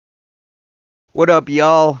What up,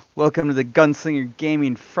 y'all? Welcome to the Gunslinger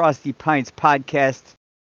Gaming Frosty Pints podcast.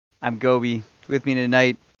 I'm Gobi. With me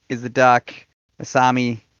tonight is the Doc,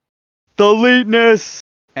 Asami, the Lateness,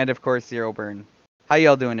 and of course Zero Burn. How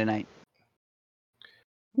y'all doing tonight?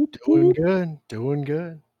 Doing good, doing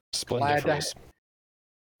good. Splendiferous.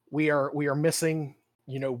 We are missing,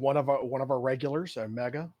 one of our regulars,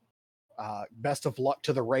 Omega. Best of luck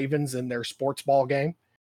to the Ravens in their sports ball game.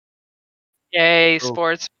 Yay, Oh.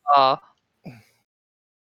 sports ball.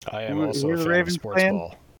 I am Who also are a the fan Ravens of sports playing?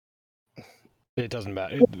 ball. It doesn't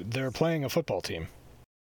matter. They're playing a football team.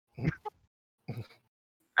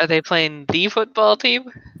 Are they playing the football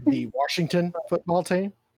team? The Washington football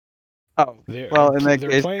team. Oh, They're, well, in that they're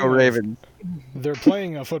case, playing go a- Ravens. They're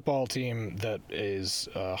playing a football team that is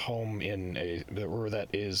homed,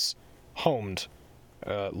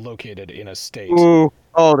 located in a state. Ooh,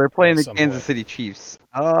 oh, they're playing At the some Kansas point. City Chiefs.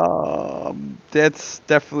 That's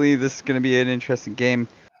definitely, this is going to be an interesting game.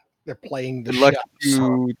 They're playing the Good luck Chefs.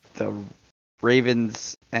 to the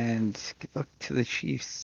Ravens and good luck to the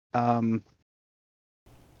Chiefs. Are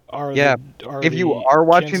Yeah, if you the are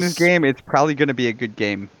watching Kansas, this game, it's probably going to be a good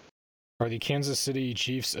game. are the Kansas City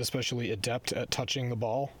Chiefs especially adept at touching the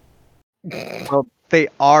ball? Well, they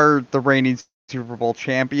are the reigning Super Bowl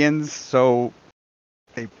champions, so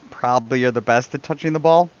they probably are the best at touching the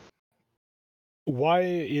ball. Why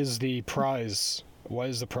is the prize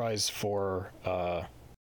for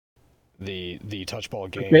the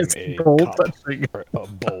touchball game Best a ball cup touching. or a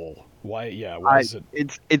bowl? Why? Yeah. Why is it?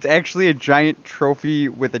 It's actually a giant trophy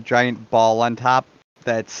with a giant ball on top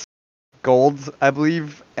that's gold, I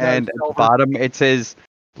believe, No, and at the silver. bottom it says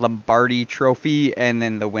Lombardi Trophy and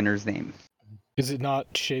then the winner's name. Is it not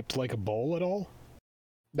shaped like a bowl at all?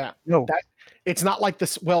 No, It's not like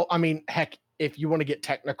this. Well, I mean, heck, if you want to get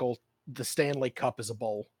technical, the Stanley Cup is a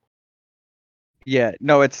bowl. yeah,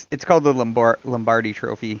 no, it's called the Lombardi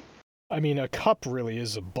Trophy. I mean, a cup really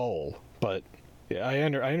is a bowl, but I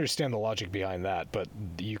understand the logic behind that. But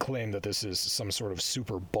you claim that this is some sort of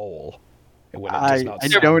super bowl when it does not I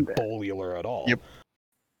sound don't- bowlular at all. Yep.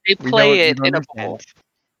 They We play don't- it we don't in a understand. bowl.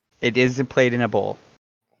 It is played in a bowl.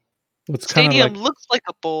 It's kind of Stadium like looks like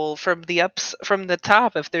a bowl from the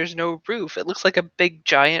top. If there's no roof, it looks like a big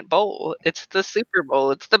giant bowl. It's the Super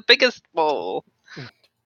Bowl. It's the biggest bowl.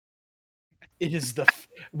 It is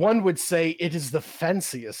one would say it is the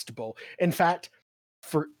fanciest bowl. In fact,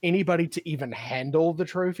 for anybody to even handle the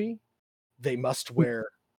trophy, they must wear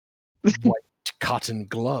white cotton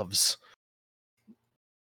gloves.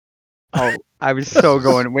 Oh, I was so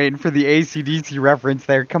waiting for the AC/DC reference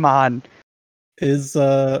there. Come on. is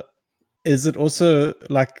it also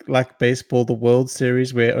like baseball, the World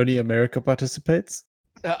Series where only America participates?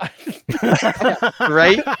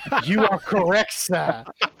 Right? You are correct, sir.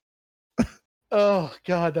 Oh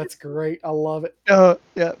God, that's great. I love it.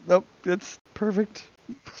 Yeah, nope, that's perfect.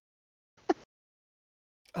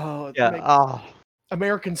 Oh, it Yeah. makes-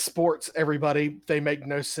 American sports, everybody, they make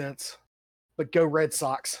no sense. But go Red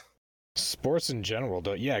Sox. Sports in general,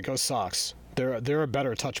 don't. Yeah, go Sox. They're a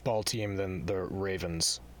better touchball team than the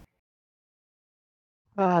Ravens.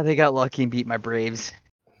 They got lucky and beat my Braves.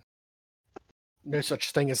 No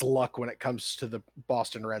such thing as luck when it comes to the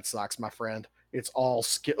Boston Red Sox, my friend. It's all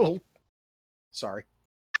skill. Sorry.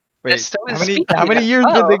 Wait, So how speaking many of- years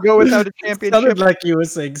did they go without a It championship? sounded like you were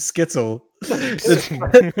saying Skittle.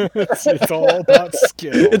 It's all about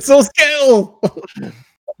skill. It's all skill.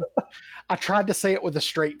 I tried to say it with a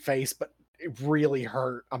straight face, but it really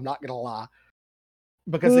hurt. I'm not gonna lie.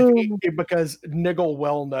 Because because Niggle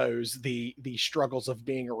well knows the struggles of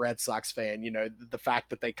being a Red Sox fan, the fact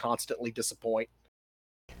that they constantly disappoint.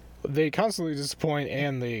 They constantly disappoint,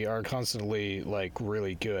 and they are constantly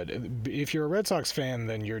really good. If you're a Red Sox fan,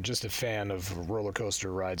 then you're just a fan of roller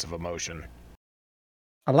coaster rides of emotion.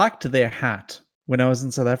 I liked their hat. When I was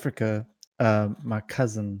in South Africa, my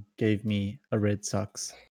cousin gave me a Red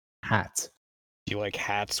Sox hat. Do you like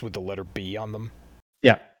hats with the letter B on them?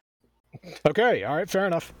 Yeah, Okay, all right, fair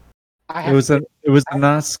enough. it was a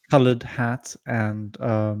nice colored hat, and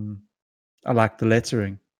I liked the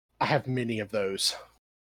lettering. I have many of those.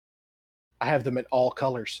 I have them in all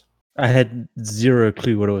colors. I had zero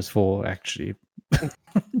clue what it was for, actually.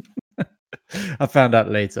 I found out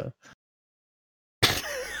later. I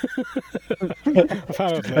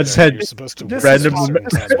found out I just later had you're supposed to This wear is random- why, certain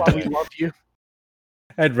this time is of why we day. love you.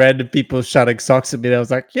 I had random people shouting socks at me, and I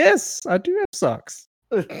was like, yes, I do have socks.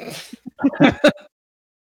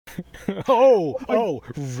 Oh,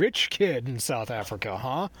 rich kid in South Africa,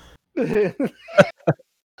 huh?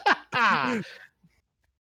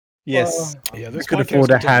 Yes. Yeah, this could podcast afford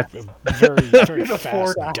a could take hat. a very, very Could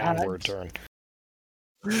afford fast a hat. downward turn.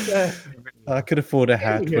 I could afford a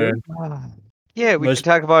hat where Yeah, we Most- should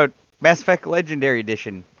talk about Mass Effect Legendary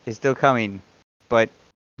Edition is still coming, but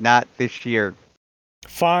not this year.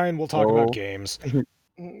 Fine, we'll talk Oh. about games.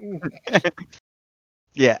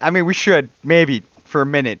 Yeah, I mean, we should maybe for a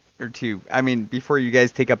minute or two. I mean, before you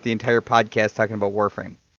guys take up the entire podcast talking about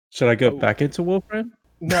Warframe. should I go Oh. back into Warframe?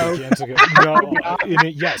 No, No,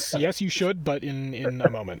 yes, you should, but in a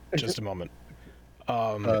moment, just a moment.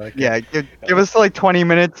 Okay. Yeah, give us like 20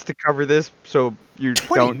 minutes to cover this, so you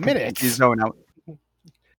 20 don't minutes? completely zone out.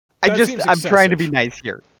 That seems I'm trying to be excessive. nice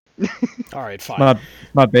here. All right, fine.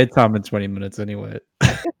 My bedtime in 20 minutes anyway.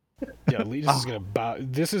 Yeah, Leetness is gonna.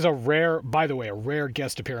 This is by the way, a rare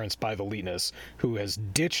guest appearance by the Leetness, who has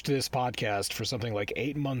ditched this podcast for something like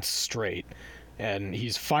 8 months straight, and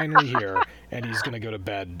he's finally here, and he's gonna go to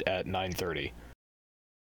bed at 9:30.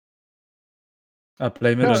 I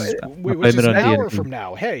blame it on. Which is blame an it on hour D&D. from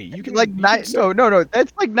now. Hey, you can Like you can 9. start- No.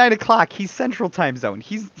 That's like 9 o'clock. He's Central Time Zone.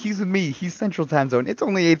 He's with me. He's Central Time Zone. It's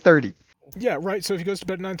only 8:30. Yeah, right. So if he goes to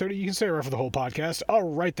bed at 9:30, you can stay around for the whole podcast. All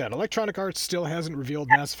right then. Electronic Arts still hasn't revealed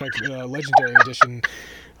Mass Effect Legendary Edition,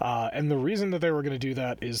 and the reason that they were going to do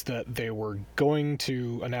that is that they were going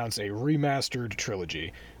to announce a remastered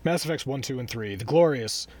trilogy: Mass Effects 1, 2, and 3, the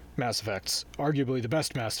glorious Mass Effects, arguably the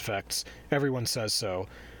best Mass Effects. Everyone says so.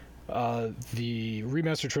 The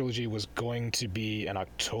remastered trilogy was going to be an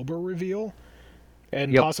October reveal.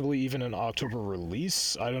 And Yep. possibly even an October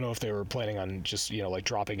release. I don't know if they were planning on just, like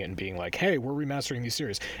dropping it and being like, hey, we're remastering these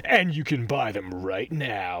series, and you can buy them right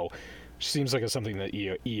now. Seems like it's something that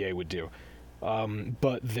EA would do.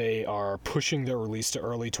 But they are pushing their release to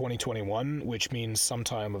early 2021, which means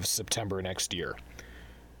sometime of September next year.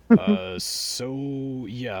 So,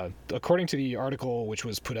 yeah, according to the article which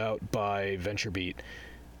was put out by VentureBeat,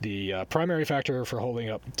 the primary factor for holding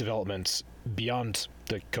up development beyond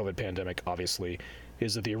the COVID pandemic, obviously,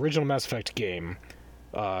 is that the original Mass Effect game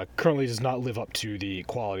currently does not live up to the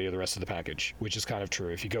quality of the rest of the package, which is kind of true.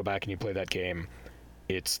 If you go back and you play that game,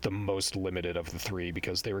 it's the most limited of the three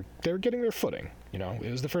because they were getting their footing.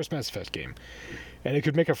 It was the first Mass Effect game, and it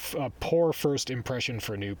could make a poor first impression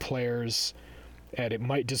for new players, and it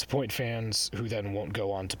might disappoint fans who then won't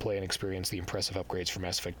go on to play and experience the impressive upgrades for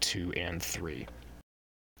Mass Effect 2 and 3.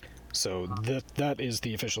 So that is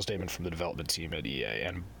the official statement from the development team at EA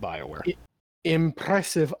and BioWare.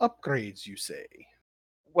 impressive upgrades, you say?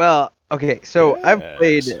 Well, okay, so I've Yes.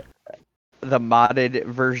 played the modded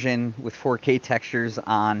version with 4K textures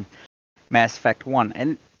on Mass Effect 1,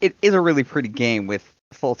 and it is a really pretty game with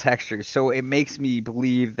full textures, so it makes me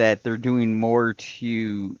believe that they're doing more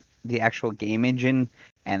to the actual game engine,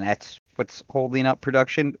 and that's what's holding up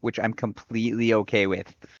production, which I'm completely okay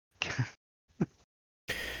with.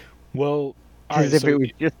 Well, Because if it was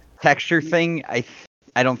just a texture thing,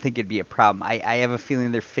 I don't think it'd be a problem. I have a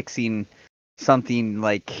feeling they're fixing something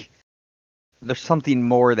like there's something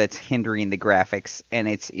more that's hindering the graphics, and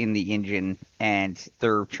it's in the engine, and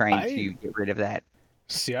they're trying to get rid of that.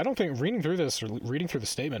 See, I don't think reading through the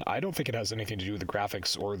statement, I don't think it has anything to do with the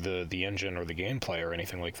graphics or the engine or the gameplay or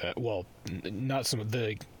anything like that. Well, not some of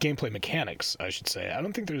the gameplay mechanics, I should say. I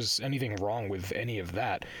don't think there's anything wrong with any of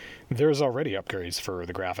that. There's already upgrades for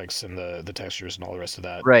the graphics and the textures and all the rest of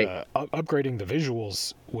that. Right. Upgrading the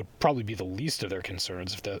visuals would probably be the least of their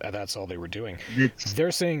concerns if that's all they were doing.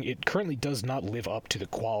 They're saying it currently does not live up to the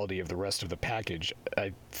quality of the rest of the package.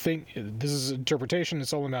 I think this is interpretation,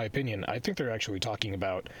 it's all in my opinion. I think they're actually talking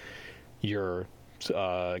about your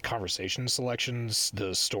conversation selections,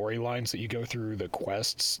 the storylines that you go through, the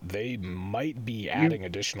quests. They might be adding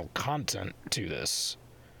additional content to this.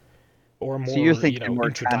 Or more, So you're thinking more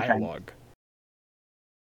intra-dialogue.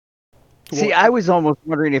 See, I was almost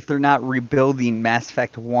wondering if they're not rebuilding Mass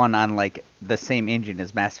Effect 1 on like the same engine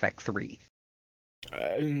as Mass Effect 3.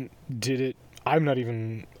 Did it? I'm not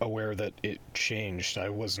even aware that it changed. I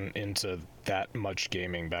wasn't into that much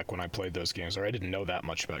gaming back when I played those games, or I didn't know that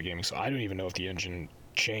much about gaming, so I don't even know if the engine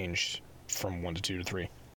changed from 1 to 2 to 3.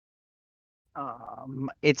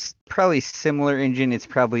 It's probably similar engine. It's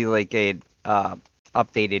probably like a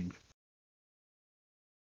updated,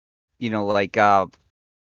 like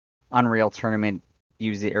Unreal Tournament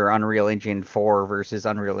or Unreal Engine 4 versus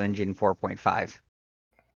Unreal Engine 4.5.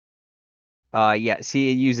 Yeah,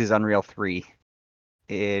 see, it uses Unreal 3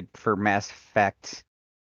 for Mass Effect.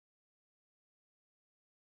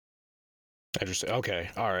 Interesting. Okay,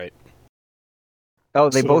 all right. Oh,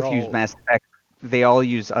 they So both they're use all- Mass Effect. They all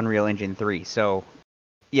use Unreal Engine 3. So,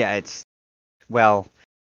 yeah,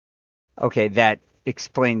 okay, that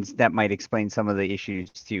might explain some of the issues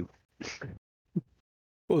too.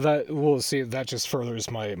 That just furthers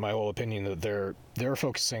my whole opinion that they're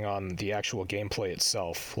focusing on the actual gameplay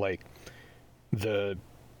itself, like the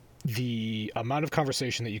amount of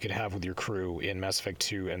conversation that you could have with your crew in Mass Effect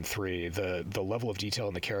 2 and 3, the level of detail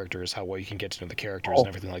in the characters, how well you can get to know the characters and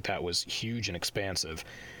everything like that was huge and expansive.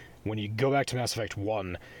 When you go back to Mass Effect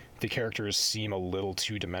 1, the characters seem a little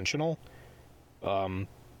two-dimensional.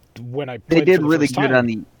 When I played They did for the really first good time,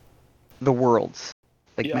 on the worlds.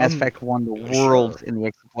 Like Yeah, Mass Effect 1, the sure. worlds and the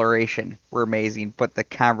exploration were amazing, but the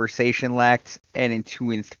conversation lacked. And in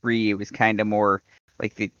 2 and 3, it was kind of more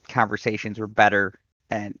like the conversations were better.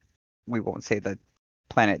 And we won't say the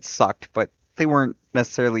planets sucked, but they weren't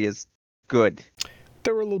necessarily as good.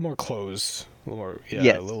 they were a little more closed, a little more,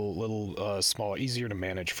 Yes. a little smaller, easier to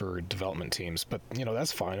manage for development teams. But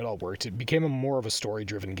that's fine. It all worked. It became more of a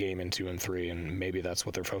story-driven game in 2 and 3, and maybe that's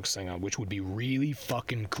what they're focusing on, which would be really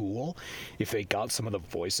fucking cool if they got some of the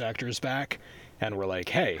voice actors back and were like,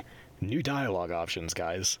 "Hey, new dialogue options,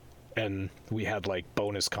 guys." And we had like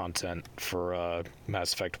bonus content for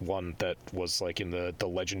Mass Effect 1 that was like in the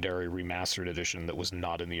legendary remastered edition that was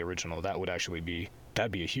not in the original. That'd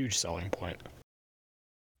be a huge selling point.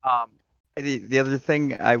 The other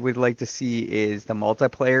thing I would like to see is the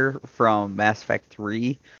multiplayer from Mass Effect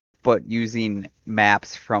 3, but using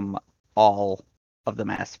maps from all of the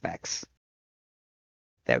Mass Effects.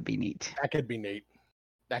 That would be neat. That could be neat.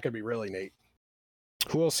 That could be really neat.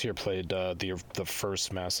 Who else here played the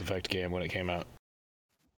first Mass Effect game when it came out?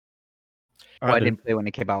 Well, I didn't play when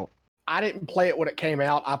it came out. I didn't play it when it came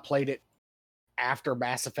out. I played it after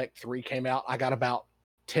Mass Effect 3 came out. I got about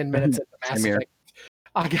 10 minutes into Mass Same here. Effect.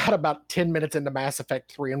 I got about 10 minutes into Mass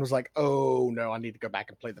Effect 3 and was like, oh no, I need to go back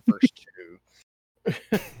and play the first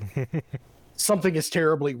two. Something is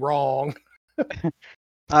terribly wrong.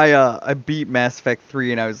 I beat Mass Effect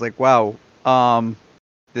 3 and I was like, wow,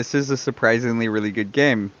 this is a surprisingly really good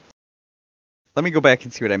game. Let me go back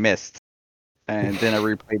and see what I missed. And then I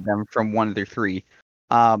replayed them from 1 through 3.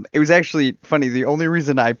 It was actually funny. The only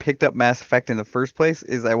reason I picked up Mass Effect in the first place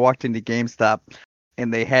is I walked into GameStop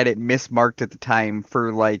and they had it mismarked at the time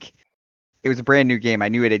for like, it was a brand new game. I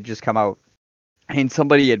knew it had just come out and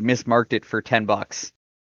somebody had mismarked it for $10.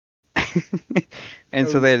 And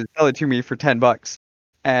so they had to sell it to me for $10.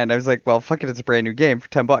 And I was like, well, fuck it, it's a brand new game for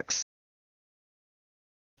 $10.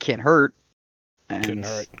 Can't hurt. And Couldn't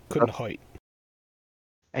hurt. Couldn't hurt.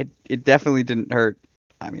 It definitely didn't hurt.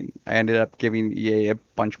 I mean, I ended up giving EA a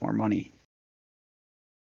bunch more money.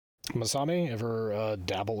 Masami, ever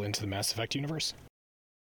dabble into the Mass Effect universe?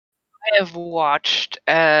 I have watched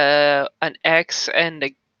an ex and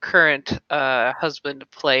a current husband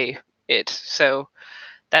play it, so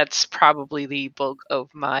that's probably the bulk of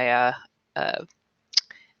my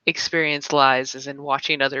experience lies is in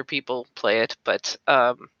watching other people play it. But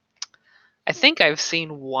I think I've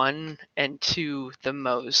seen 1 and 2 the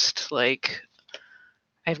most. Like,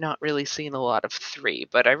 I've not really seen a lot of 3,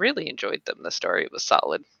 but I really enjoyed them. The story was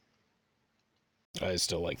solid. I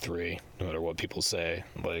still like 3, no matter what people say.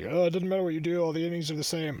 Like, oh, it doesn't matter what you do, all the endings are the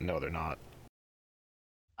same. No, they're not.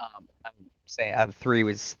 I'm saying out of 3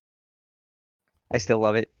 was, I still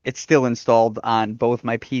love it. It's still installed on both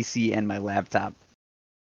my PC and my laptop.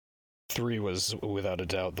 3 was without a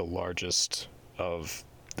doubt the largest of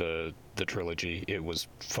the trilogy. It was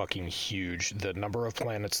fucking huge. The number of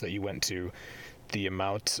planets that you went to, the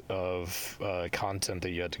amount of content that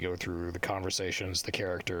you had to go through, the conversations, the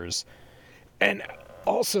characters. And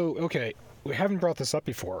also, okay, we haven't brought this up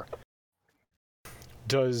before.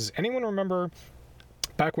 Does anyone remember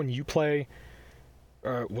back when Uplay...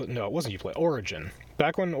 no, it wasn't Uplay. Origin.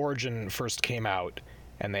 Back when Origin first came out,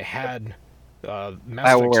 and they had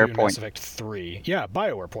Mass Effect 2 and Mass Effect 3. Yeah,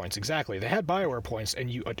 BioWare points, exactly. They had BioWare points,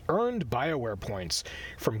 and you earned BioWare points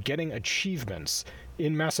from getting achievements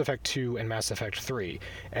in Mass Effect 2 and Mass Effect 3.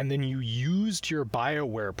 And then you used your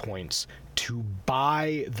BioWare points to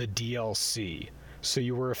buy the DLC. So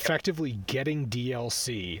you were effectively getting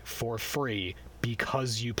DLC for free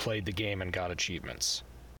because you played the game and got achievements.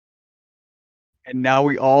 And now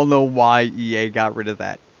we all know why EA got rid of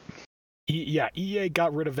that. Yeah, EA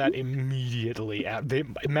got rid of that immediately.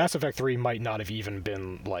 Mass Effect 3 might not have even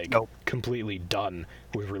been completely done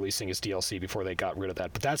with releasing its DLC before they got rid of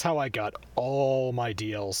that. But that's how I got all my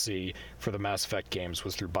DLC for the Mass Effect games,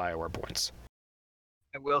 was through BioWare points.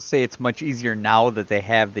 I will say it's much easier now that they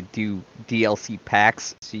have the DLC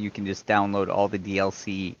packs, so you can just download all the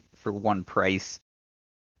DLC for one price.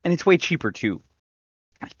 And it's way cheaper too.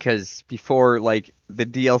 Because before, like, the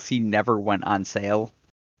DLC never went on sale,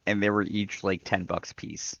 and they were each like $10 a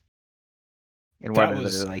piece. And what are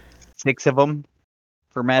there, like 6 of them?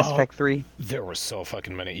 for Mass Oh, Effect 3? There were so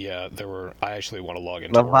fucking many. Yeah, there were. I actually want to log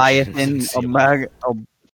into Origins and Leviathan, see them all.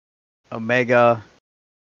 Omega.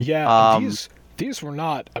 Yeah, these were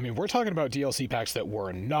not. I mean, we're talking about DLC packs that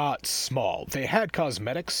were not small. They had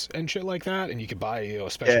cosmetics and shit like that, and you could buy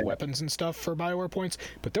special Yeah. weapons and stuff for Bioware points.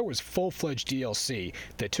 But there was full-fledged DLC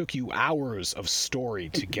that took you hours of story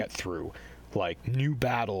to get through, like new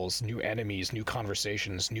battles, new enemies, new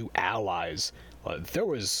conversations, new allies. It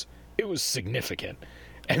was significant,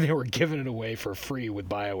 and they were giving it away for free with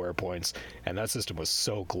Bioware points, and that system was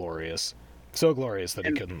so glorious that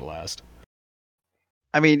it couldn't last.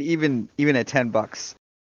 I mean, even at $10,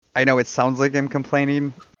 I know it sounds like I'm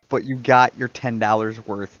complaining, but you got your $10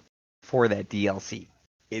 worth for that DLC.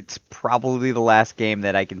 It's probably the last game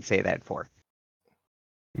that I can say that for.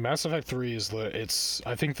 Mass Effect 3 is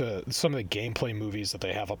I think some of the gameplay movies that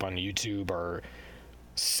they have up on YouTube are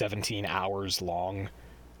 17 hours long,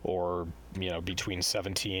 or between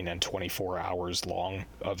 17 and 24 hours long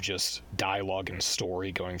of just dialogue and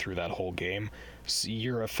story going through that whole game. So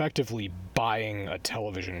you're effectively buying a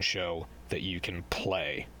television show that you can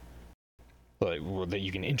play, that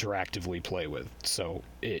you can interactively play with. So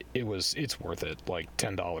it's worth it. Like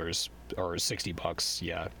 $10 or $60,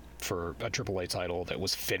 yeah, for a AAA title that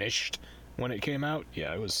was finished when it came out.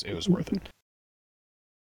 Yeah, it was worth it.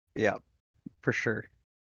 Yeah, for sure.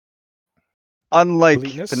 Unlike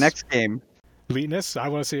Eliteness? the next game. Leetness? I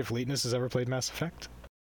want to see if Leetness has ever played Mass Effect.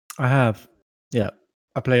 I have. Yeah.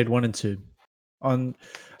 I played 1 and 2.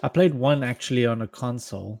 I played 1 actually on a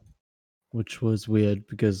console, which was weird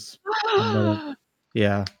because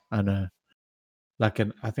yeah, I know. I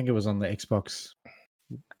think it was on the Xbox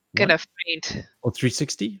Gonna faint. or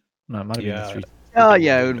 360. No, it might have been the Yeah. 360. Oh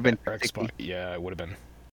yeah, it would have been Xbox. Yeah, it would have been.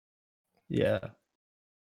 Yeah.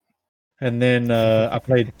 And then I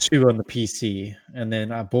played 2 on the PC, and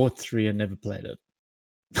then I bought 3 and never played it.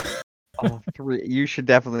 Oh, 3. You should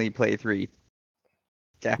definitely play 3.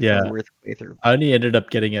 Definitely Yeah. worth a playthrough. I only ended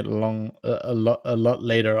up getting it a lot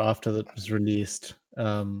later after it was released.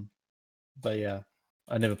 But yeah,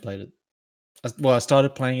 I never played it. I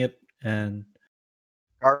started playing it and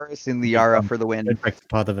Garrus and Liara for the win. went back to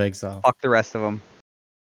Path of Exile. Fuck the rest of them.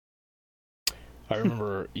 I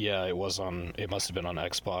remember, yeah, it must have been on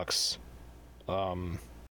Xbox. Oh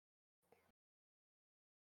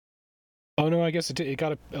no, I guess it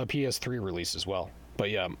got a PS3 release as well. But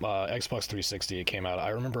yeah, Xbox 360, it came out. I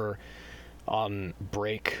remember on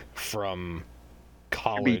break from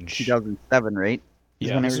college. 2007, right?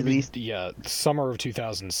 Yeah, when it this would be, released? summer of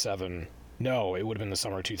 2007. No, it would have been the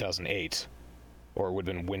summer of 2008. Or it would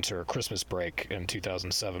have been winter, Christmas break in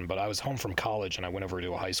 2007. But I was home from college and I went over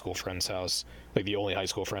to a high school friend's house. Like the only high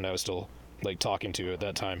school friend I was still talking to at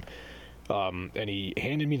that time. And he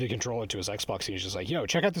handed me the controller to his Xbox. He was just like, "Yo,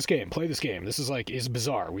 check out this game. Play this game. This is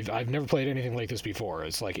bizarre. I've never played anything like this before.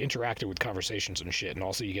 It's like interactive with conversations and shit, and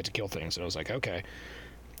also you get to kill things." And I was like, "Okay."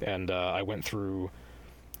 And I went through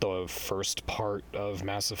the first part of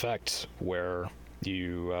Mass Effect where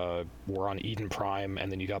you were on Eden Prime, and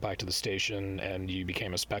then you got back to the station, and you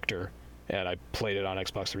became a Spectre. And I played it on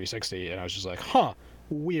Xbox 360, and I was just like, "Huh,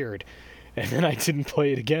 weird." And then I didn't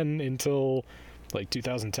play it again until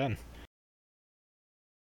 2010.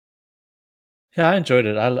 Yeah, I enjoyed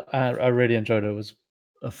it. I really enjoyed it. It was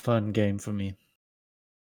a fun game for me.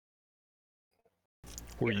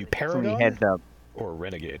 Were you When you Paragon had the or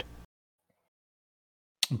Renegade?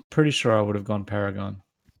 I'm pretty sure I would have gone Paragon.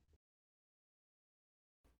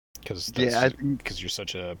 Because you're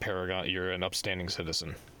such a Paragon. You're an upstanding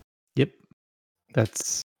citizen. Yep,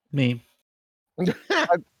 that's me.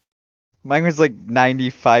 mine was like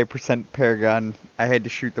 95% Paragon. I had to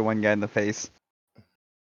shoot the one guy in the face.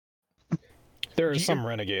 There are some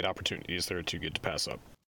Renegade opportunities that are too good to pass up.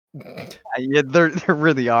 Yeah, there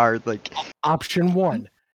really are. Like, Option 1,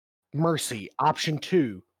 mercy. Option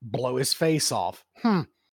 2, blow his face off.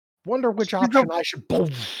 Wonder which option I should.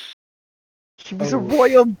 Boom. he was a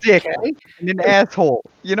royal dick Okay. and an asshole.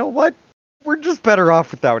 You know what? We're just better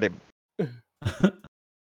off without him.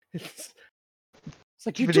 It's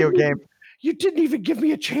like you Video game. You didn't even give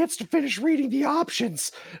me a chance to finish reading the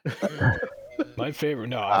options. My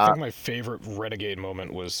favorite, I think my favorite Renegade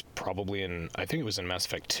moment was probably I think it was in Mass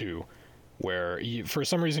Effect 2, where for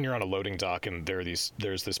some reason you're on a loading dock and there's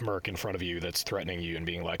this merc in front of you that's threatening you and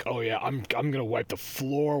being like, "Oh yeah, I'm gonna wipe the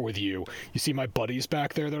floor with you. You see my buddies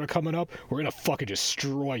back there that are coming up? We're gonna fucking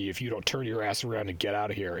destroy you if you don't turn your ass around and get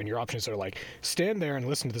out of here." And your options are like, stand there and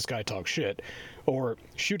listen to this guy talk shit, or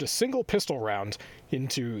shoot a single pistol round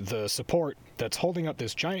into the support that's holding up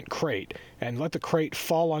this giant crate and let the crate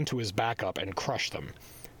fall onto his backup and crush them.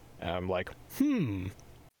 And I'm like,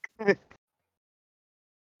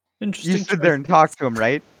 Interesting. You stood there and choice. talked to him,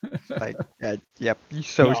 right? Like, yep. You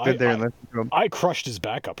No, stood there and listened to him. I crushed his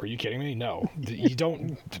backup. Are you kidding me? No, you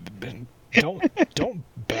don't bat. Don't,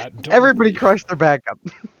 Everybody crushed their backup.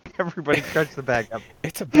 Everybody crushed the backup.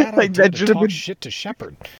 It's a bad Like, idea that to should have talk been- shit to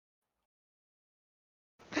Shepard.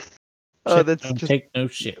 Oh, Shit, that's don't just. take no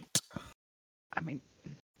shit. I mean,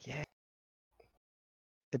 yeah.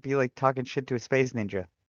 It'd be like talking shit to a space ninja.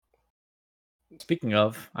 Speaking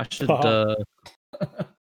of, I should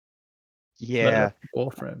Yeah.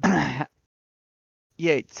 Warframe.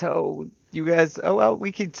 Yeah. So you guys. Oh well,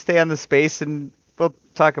 we could stay on the space and we'll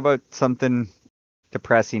talk about something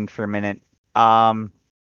depressing for a minute.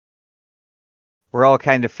 We're all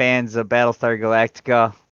kind of fans of Battlestar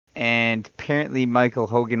Galactica, and apparently Michael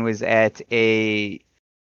Hogan was at a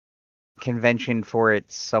convention for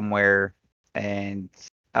it somewhere in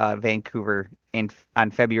Vancouver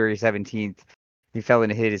on February 17th. He fell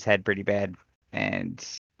and hit his head pretty bad and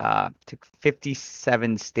took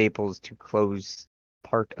 57 staples to close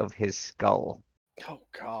part of his skull. Oh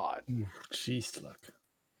God. Jeez, look.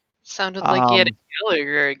 Sounded like he had a Um,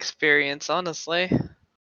 Gallagher experience, honestly.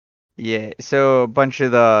 Yeah, so a bunch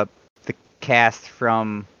of the cast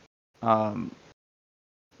from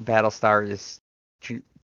Battlestar is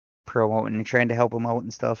promoting and trying to help him out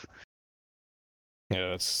and stuff.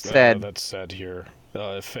 Yeah, that's Sad. that's sad here.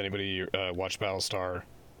 If anybody watched Battlestar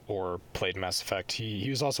or played Mass Effect, he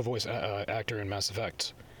was also voice actor in Mass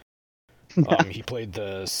Effect. He played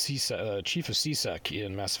the chief of CSEC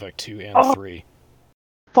in Mass Effect 2 and 3.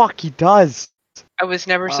 Fuck, he does. I was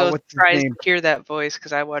never so what's his surprised name? to hear that voice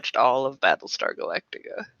because I watched all of Battlestar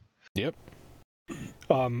Galactica. Yep.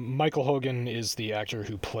 Michael Hogan is the actor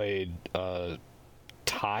who played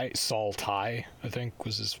Saul Tigh, I think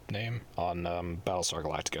was his name, on Battlestar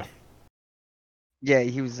Galactica. Yeah,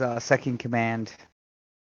 he was second command.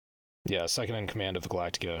 Yeah, second in command of the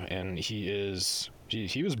Galactica, and he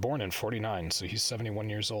was born in 49, so he's 71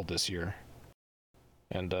 years old this year.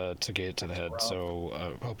 And took it to the head,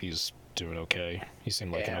 so hope he's doing okay. He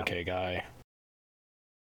seemed like an okay guy.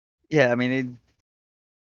 Yeah, I mean,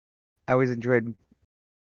 I always enjoyed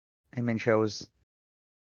him in shows.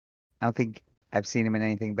 I don't think I've seen him in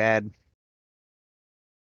anything bad.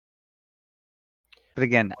 But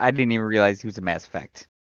again, I didn't even realize he was a Mass Effect.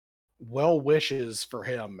 Well wishes for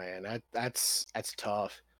him, man. That's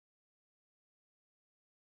tough.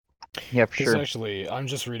 Yeah, for sure. Actually, I'm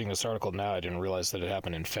just reading this article now. I didn't realize that it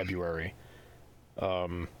happened in February.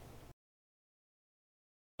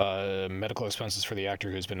 Medical expenses for the actor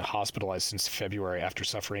who has been hospitalized since February after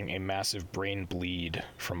suffering a massive brain bleed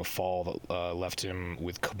from a fall that left him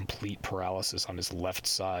with complete paralysis on his left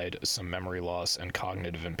side, some memory loss, and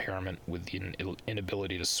cognitive impairment with the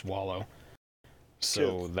inability to swallow.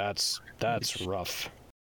 So that's rough.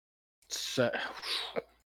 So,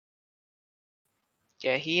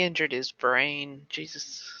 Yeah, he injured his brain.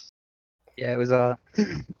 Jesus. Yeah, it was a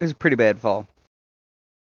pretty bad fall.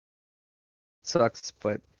 Sucks,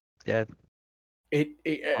 but yeah,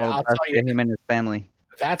 I'll I'll tell you, him and his family.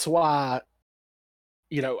 that's why,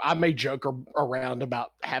 I may joke around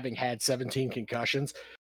about having had 17 concussions,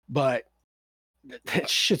 but that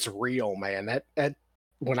shit's real, man. That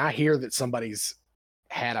when I hear that somebody's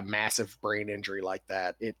had a massive brain injury like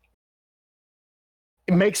that, it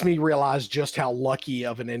makes me realize just how lucky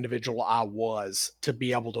of an individual I was to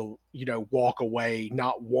be able to, walk away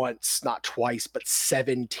not once, not twice, but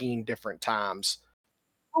 17 different times.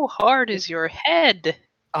 How hard is your head?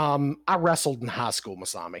 I wrestled in high school,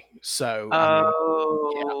 Masami. So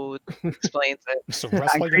Explains it. So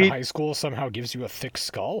wrestling in Concrete. high school somehow gives you a thick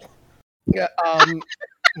skull? yeah,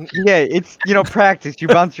 Yeah, it's practice. You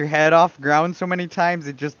bounce your head off ground so many times,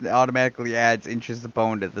 it just automatically adds inches of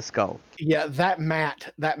bone to the skull. yeah, that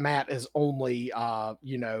mat is only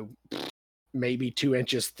maybe 2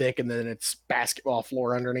 inches thick, and then it's basketball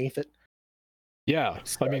floor underneath it. Yeah,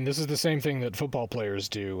 I mean, this is the same thing that football players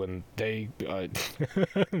do when they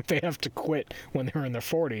they have to quit when they're in their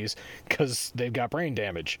 40s because they've got brain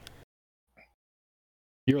damage.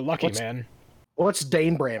 You're lucky, man. What's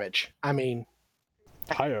Dane Bramage? I mean,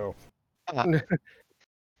 Hi-oh.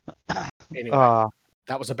 anyway,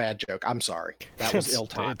 that was a bad joke. I'm sorry. That was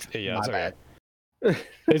ill-timed. Yeah, My it's okay. bad.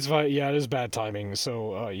 It's fine. Yeah, it is bad timing.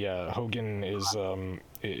 So, yeah, Hogan is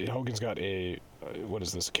Hogan's got a what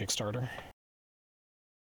is this, a Kickstarter?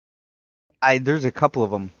 There's a couple of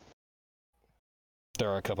them. There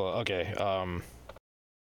are a couple. Okay.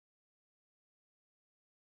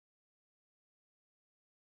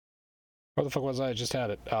 Where the fuck was I? I just had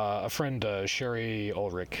it. A friend, Sherry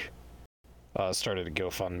Ulrich, started a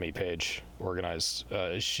GoFundMe page organized.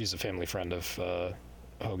 She's a family friend of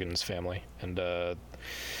Hogan's family, and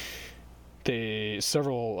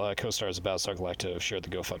Several co-stars of Battlestar Galactica have shared the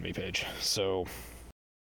GoFundMe page. So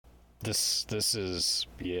this is,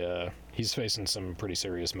 yeah, he's facing some pretty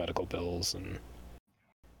serious medical bills, and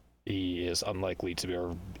he is unlikely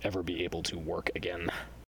to ever be able to work again.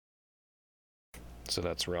 So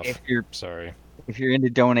that's rough. If you're Sorry. If you're into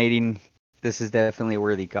donating, this is definitely a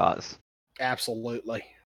worthy cause. Absolutely.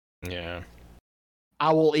 Yeah.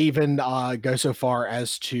 I will even go so far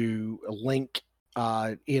as to link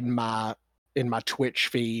in my Twitch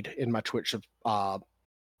feed, in my Twitch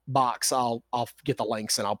box. I'll get the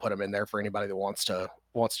links and I'll put them in there for anybody that wants to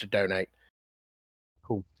donate.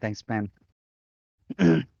 Cool. Thanks, man.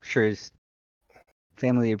 Sure is.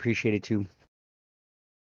 Family appreciated too.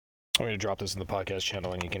 I'm going to drop this in the podcast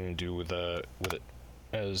channel, and you can do with it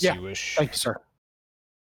as Yeah. you wish. Thank you, sir.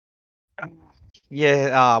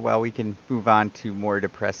 Yeah, well, we can move on to more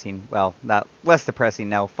depressing. Well, not less depressing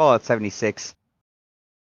now. Fallout 76.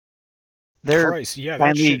 They're Christ, yeah, that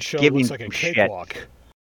finally shit show giving looks like a some shit. cakewalk.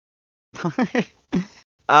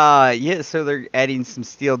 Yeah, so they're adding some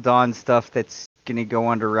Steel Dawn stuff that's gonna go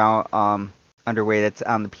underway that's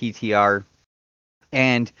on the PTR.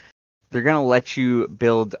 And they're gonna let you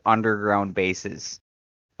build underground bases,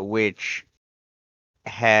 which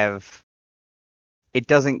it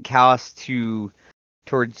doesn't cost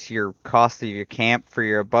towards your cost of your camp for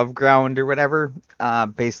your above ground or whatever.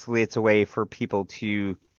 Basically, it's a way for people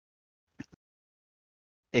to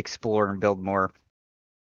explore and build more.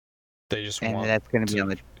 They just And want that's going to be on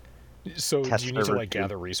the So test do you need to server like too.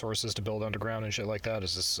 gather resources to build underground and shit like that?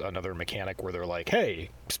 Is this another mechanic where they're like, hey,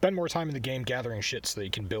 spend more time in the game gathering shit so that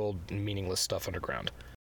you can build meaningless stuff underground?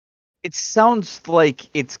 It sounds like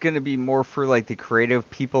it's going to be more for like the creative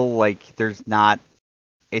people. Like it doesn't sound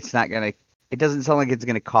like it's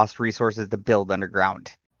going to cost resources to build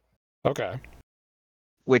underground, Okay.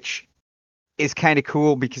 which is kind of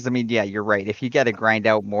cool because, I mean, yeah, you're right. If you got to grind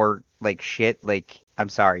out more like shit, like, I'm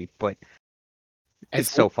sorry, but it's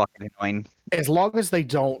so fucking annoying. As long as they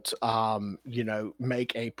don't,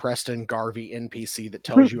 make a Preston Garvey NPC that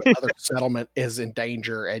tells you another settlement is in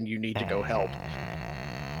danger and you need to go help.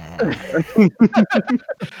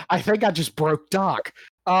 I think I just broke Doc.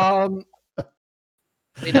 Maybe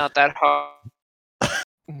not that hard.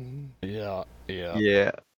 Yeah.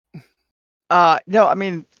 Yeah. No, I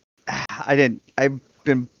mean, I've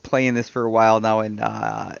been playing this for a while now, and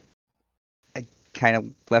I kind of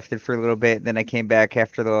left it for a little bit. Then I came back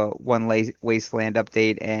after the one Wasteland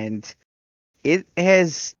update, and it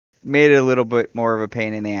has made it a little bit more of a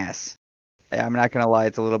pain in the ass. I'm not gonna lie,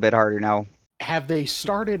 it's a little bit harder now. Have they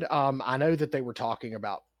started? I know that they were talking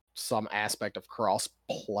about some aspect of cross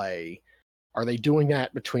play. Are they doing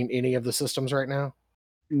that between any of the systems right now?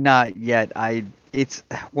 Not yet. It's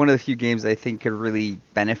one of the few games I think could really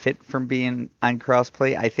benefit from being on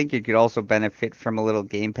crossplay. I think it could also benefit from a little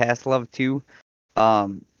Game Pass love too. I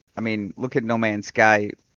mean, look at No Man's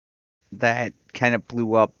Sky. That kind of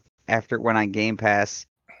blew up after it went on Game Pass.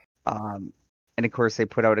 And of course they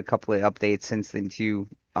put out a couple of updates since then too.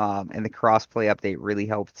 And the crossplay update really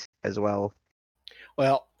helped as well.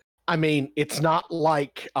 Well, I mean, it's not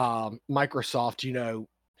like Microsoft,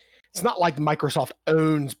 it's not like Microsoft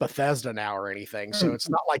owns Bethesda now or anything. So it's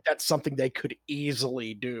not like that's something they could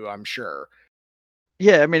easily do, I'm sure.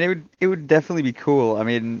 Yeah, I mean it would definitely be cool. I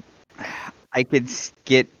mean, I could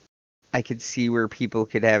see where people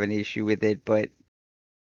could have an issue with it, but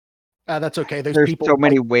That's okay. Those there's people so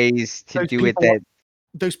many ways to those do it people- that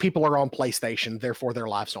those people are on PlayStation, therefore their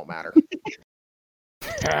lives don't matter.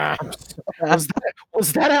 Was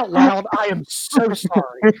that out loud? I am so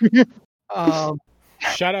sorry.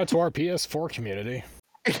 Shout out to our PS4 community.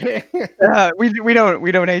 we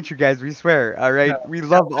don't hate you guys, we swear. All right. No, We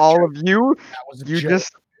love all of you. That was a You joke.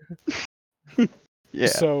 just Yeah.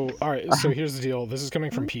 So, all right. So here's the deal. This is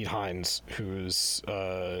coming from Pete Hines, who's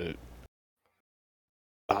I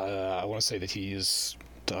want to say that he's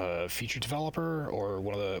a feature developer or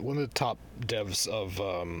one of the top devs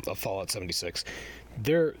of Fallout 76.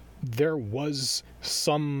 There was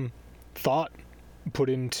some thought put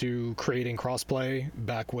into creating crossplay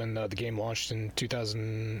back when the game launched in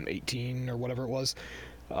 2018 or whatever it was.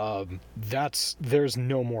 There's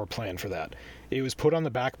no more plan for that. It was put on the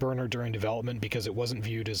back burner during development because it wasn't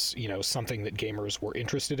viewed as, something that gamers were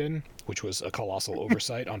interested in, which was a colossal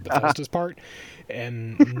oversight on Bethesda's part.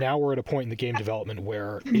 And now we're at a point in the game development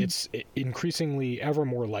where it's increasingly ever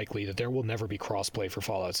more likely that there will never be crossplay for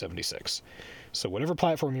Fallout 76. So whatever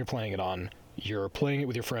platform you're playing it on, you're playing it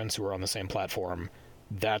with your friends who are on the same platform.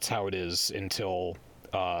 That's how it is until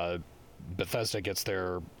Bethesda gets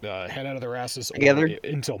their head out of their asses, Together? or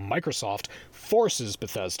until Microsoft forces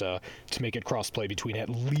Bethesda to make it crossplay between at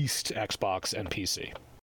least Xbox and PC.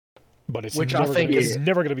 But it's Which I never think gonna, is- it's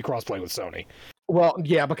never going to be crossplay with Sony. Well,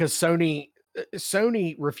 yeah, because Sony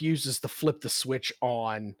refuses to flip the switch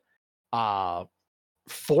on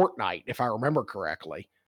Fortnite, if I remember correctly.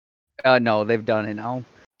 No, they've done it now.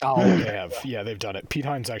 Oh, They have, yeah, they've done it. Pete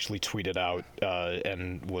Hines actually tweeted out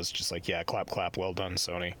and was just like, "Yeah, clap, clap, well done,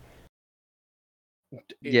 Sony."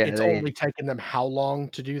 Yeah, it's they- only taken them how long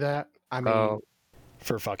to do that? I mean, Oh.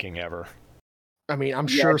 For fucking ever. I'm Yeah, I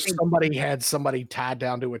sure think- somebody had somebody tied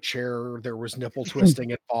down to a chair. There was nipple twisting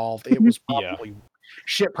involved. It was Yeah. probably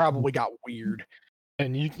shit. Probably got weird.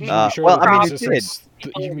 And you can Uh, be sure well, that I mean, the it did. resistance.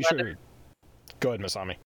 You can be sure. Go ahead,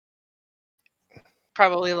 Masami.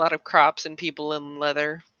 Probably a lot of crops and people in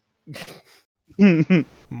leather.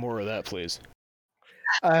 More of that, please.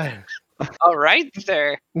 Uh, All right,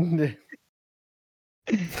 sir.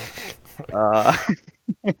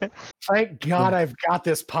 Thank God I've got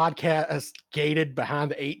this podcast gated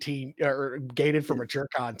behind 18 or gated for mature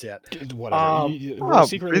content. Whatever. We're Oh,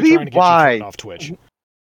 secretly really? trying to get Why? you thrown off Twitch.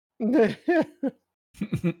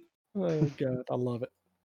 Oh God, I love it.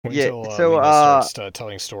 Wait Yeah, until so, Lena starts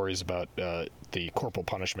telling stories about the corporal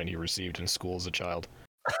punishment he received in school as a child.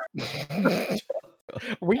 We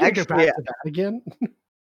can go Actually, back to that again.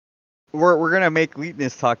 we're gonna make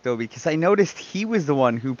Leetness talk though, because I noticed he was the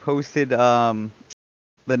one who posted the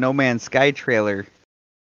No Man's Sky trailer.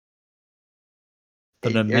 The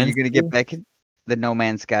Are No you Man's gonna get Sky? back in the No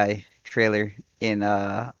Man's Sky trailer in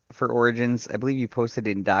for Origins? I believe you posted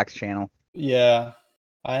it in Doc's channel. Yeah,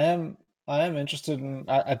 I am. I am interested in.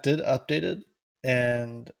 I did update it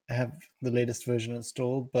and have the latest version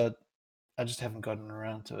installed, but I just haven't gotten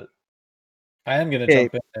around to it. I am gonna Okay.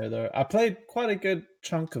 jump in there though. I played quite a good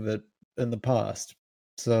chunk of it in the past,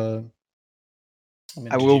 I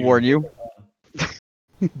mean, I will you- warn you.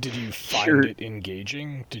 Did you find Sure. it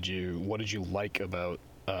engaging? What did you like about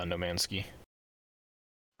No Man's Sky?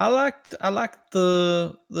 I liked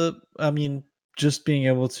the I mean, just being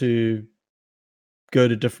able to go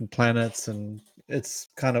to different planets, and it's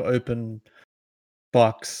kind of open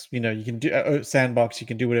box. You know, you can do sandbox. You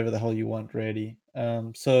can do whatever the hell you want, really.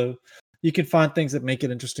 So you can find things that make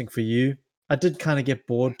it interesting for you. I did kind of get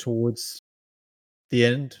bored towards the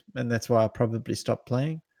end, and that's why I probably stopped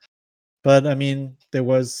playing. But I mean, there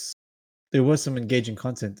was some engaging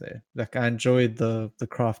content there. Like, I enjoyed the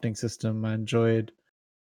crafting system. I enjoyed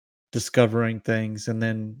discovering things,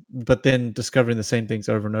 but then discovering the same things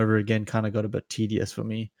over and over again kind of got a bit tedious for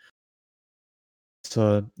me.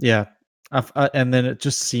 So yeah, and then it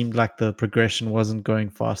just seemed like the progression wasn't going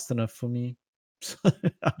fast enough for me. So,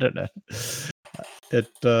 I don't know.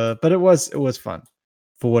 But it was fun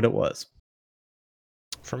for what it was.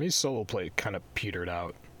 For me, solo play kind of petered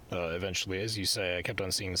out eventually. As you say, I kept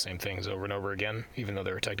on seeing the same things over and over again, even though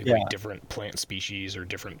they were technically Yeah. different plant species or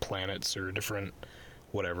different planets or different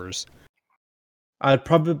whatevers. I'd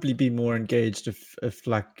probably be more engaged if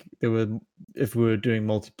we were doing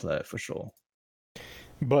multiplayer for sure.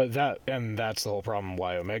 But that's the whole problem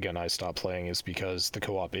why Omega and I stopped playing, is because the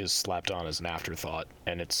co-op is slapped on as an afterthought,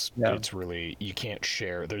 and it's really, you can't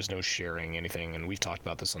share. There's no sharing anything, and we've talked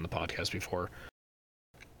about this on the podcast before.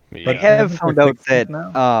 I But have haven't found they out fixed it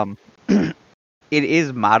that it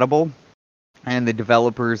is moddable, and the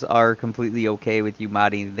developers are completely okay with you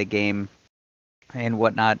modding the game and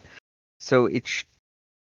whatnot. So it's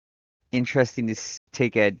interesting to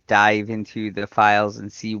take a dive into the files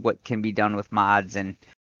and see what can be done with mods, and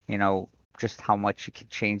just how much you can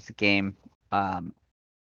change the game. I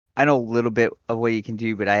know a little bit of what you can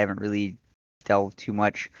do, but I haven't really delved too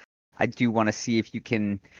much. I do want to see if you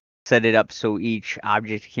can set it up so each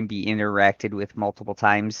object can be interacted with multiple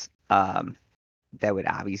times. That would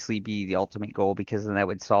obviously be the ultimate goal, because then that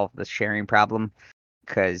would solve the sharing problem.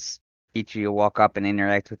 Because each of you walk up and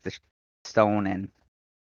interact with the stone, and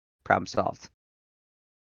problem solved.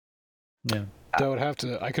 Yeah. That would have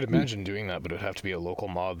to. I could imagine doing that, but it would have to be a local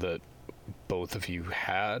mod that both of you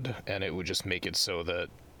had, and it would just make it so that,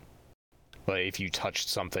 like, if you touched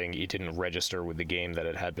something, it didn't register with the game that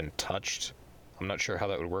it had been touched. I'm not sure how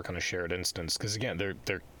that would work on a shared instance, because again,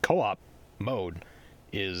 their co-op mode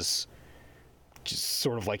is just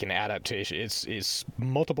sort of like an adaptation. It's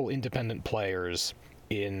multiple independent players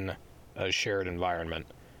in a shared environment.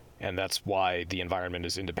 And that's why the environment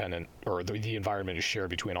is independent, or the environment is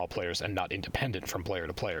shared between all players and not independent from player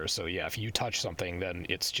to player. So yeah, if you touch something, then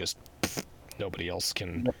it's just nobody else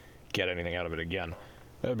can get anything out of it again.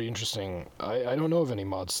 That'd be interesting. I don't know of any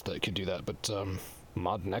mods that could do that, but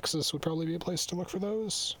Mod Nexus would probably be a place to look for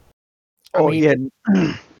those. Yeah.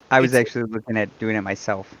 I was It's- actually looking at doing it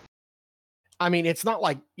myself. I mean, it's not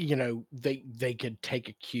like, they could take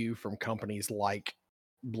a cue from companies like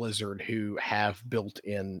Blizzard who have built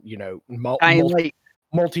in, Dying Light.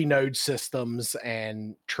 multi-node systems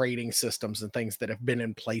and trading systems and things that have been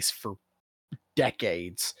in place for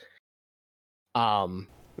decades.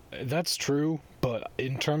 That's true, but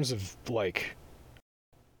in terms of like,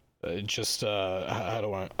 just how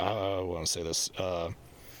do I want to say this?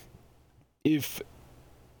 If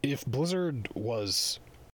Blizzard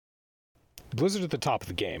at the top of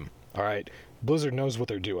the game, all right, Blizzard knows what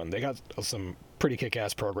they're doing. They got some pretty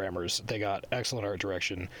kick-ass programmers. They got excellent art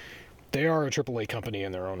direction. They are a AAA company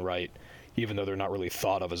in their own right, even though they're not really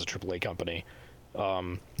thought of as a AAA company.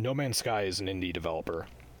 No Man's Sky is an indie developer,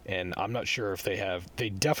 and I'm not sure if they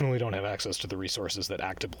definitely don't have access to the resources that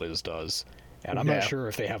ActiBliz does, and I'm not sure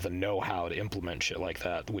if they have the know-how to implement shit like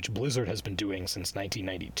that, which Blizzard has been doing since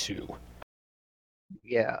 1992.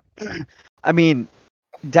 Yeah. I mean,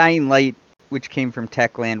 Dying Light, which came from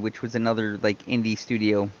Techland, which was another like indie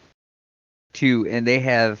studio too, and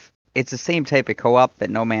it's the same type of co-op that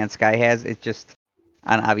No Man's Sky has. It's just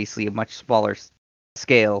on obviously a much smaller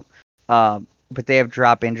scale. But they have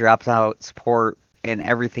drop in, drops out support, and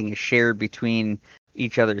everything is shared between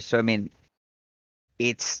each other. So I mean,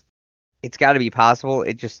 it's got to be possible.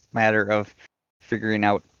 It's just a matter of figuring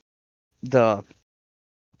out the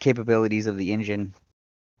capabilities of the engine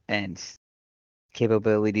and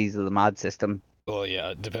capabilities of the mod system. Well, yeah,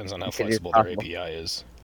 it depends on how It is flexible their possible. API is.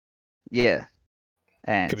 Yeah,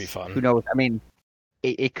 and Could be fun. Who knows? I mean,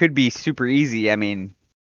 it could be super easy. I mean,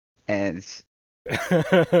 and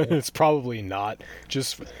It's probably not.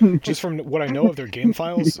 Just from what I know of their game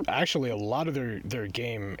files, actually a lot of their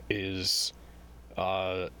game is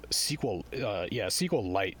SQLite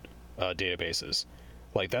databases.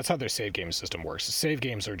 Like that's how their save game system works. Save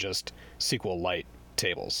games are just SQLite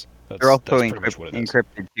tables. they're also that's pretty much what it is.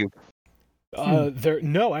 encrypted too.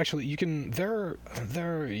 Actually you can don't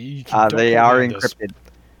They quote me are on this. encrypted.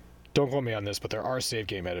 Don't quote me on this, but there are save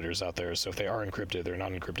game editors out there, so if they are encrypted, they're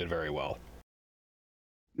not encrypted very well.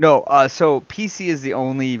 No, so PC is the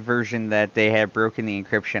only version that they have broken the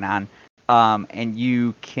encryption on. And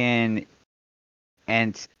you can,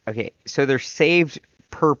 okay, so they're saved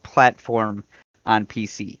per platform on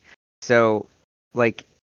PC. So, like,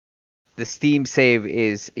 the Steam save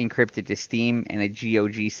is encrypted to Steam, and a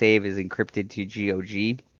GOG save is encrypted to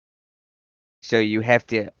GOG. So you have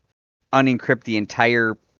to unencrypt the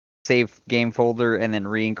entire save game folder and then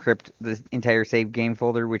re-encrypt the entire save game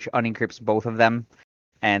folder, which unencrypts both of them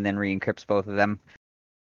and then re-encrypts both of them.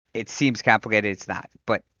 It seems complicated. It's not.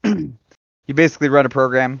 But you basically run a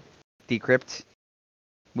program, decrypt,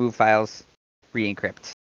 move files,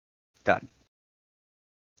 re-encrypt. Done.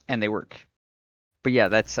 And they work. But yeah,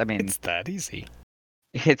 It's that easy.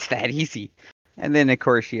 It's that easy. And then, of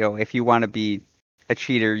course, if you want to be a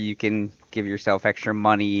cheater, you can give yourself extra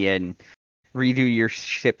money and redo your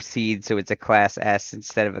ship seed so it's a class S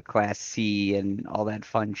instead of a class C and all that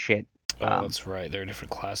fun shit. Oh, that's right. There are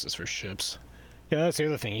different classes for ships. Yeah, that's the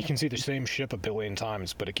other thing. You can see the same ship a billion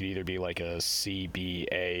times, but it could either be like a C, B,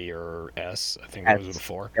 A, or S. I think those are the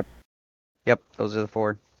four. Yep, those are the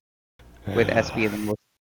four. With S being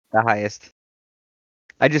the highest.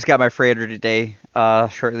 I just got my freighter today,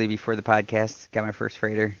 shortly before the podcast. Got my first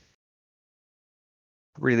freighter.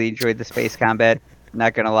 Really enjoyed the space combat.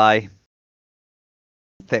 Not gonna lie.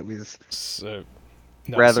 That was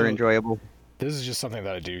rather enjoyable. This is just something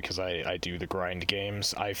that I do because I do the grind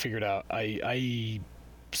games. I figured out I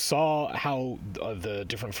saw how the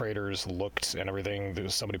different freighters looked and everything.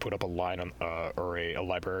 Somebody put up a line on or a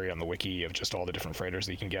library on the wiki of just all the different freighters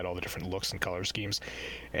that you can get, all the different looks and color schemes,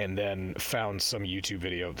 and then found some YouTube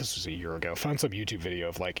video. This was a year ago. Found some YouTube video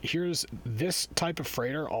of like, here's this type of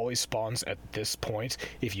freighter always spawns at this point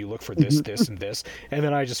if you look for this, this, and this, and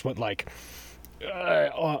then I just went like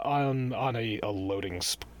on a loading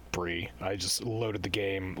spree. I just loaded the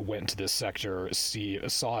game, went into this sector,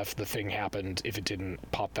 saw if the thing happened. If it didn't,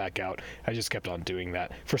 pop back out. I just kept on doing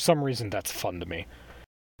that. For some reason, that's fun to me.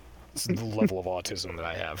 It's the level of autism that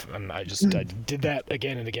I have, and I did that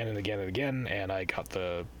again and again and again and again, and I got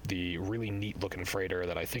the really neat looking freighter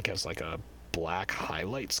that I think has like a black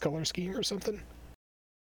highlights color scheme or something.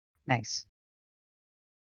 Nice.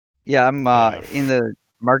 Yeah, I'm in the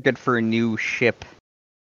market for a new ship.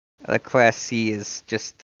 The Class C is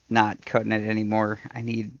just not cutting it anymore.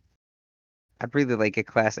 I'd really like a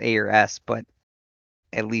Class A or S, but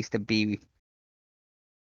at least a B.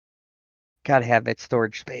 Gotta have that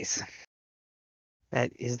storage space.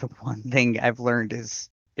 That is the one thing I've learned is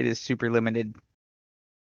it is super limited.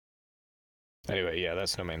 Anyway, yeah,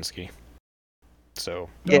 that's No Man's Sky. So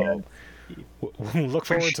Yeah. look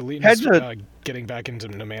forward to Had Linus getting back into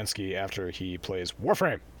Nomansky after he plays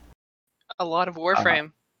Warframe. A lot of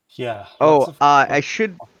Warframe. Yeah. I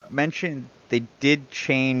should mention they did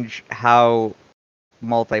change how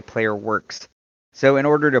multiplayer works. So in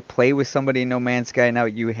order to play with somebody in No Man's Sky now,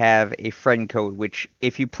 you have a friend code, which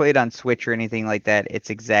if you played on Switch or anything like that, it's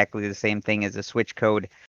exactly the same thing as a Switch code,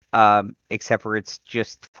 except for it's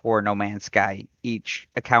just for No Man's Sky. Each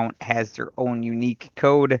account has their own unique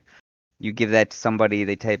code. You give that to somebody,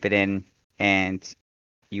 they type it in, and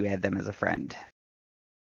you add them as a friend.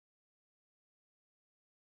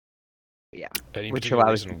 Yeah, Any which particular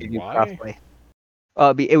allows you reason to do why? crossplay.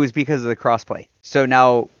 It was because of the crossplay. So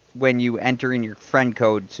now when you enter in your friend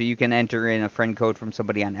code, so you can enter in a friend code from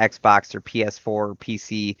somebody on Xbox or PS4 or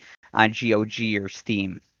PC on GOG or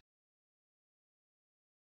Steam.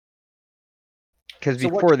 Because So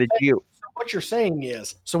before the Geo, what you're saying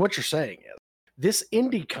is this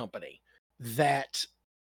indie company that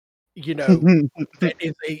that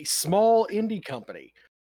is a small indie company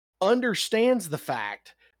understands the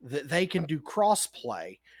fact that they can do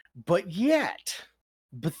crossplay, but yet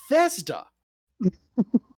Bethesda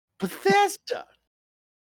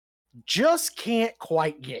just can't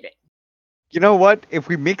quite get it. you know what? If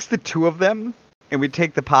we mix the two of them and we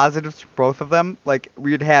take the positives from both of them, like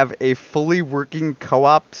we'd have a fully working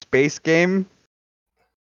co-op space game.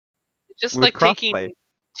 Just with like crossplay. taking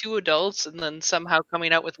two adults and then somehow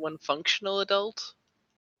coming out with one functional adult.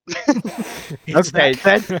 Okay,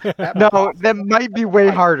 that might be way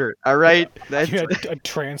harder. All right, that's You had a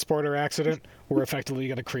transporter accident. We're effectively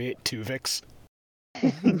going to create two Vics.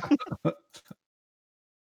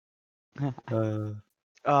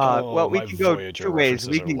 well, we my can go Voyager two ways.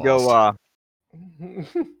 references are lost.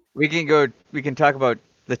 We can talk about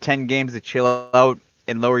the 10 games that chill out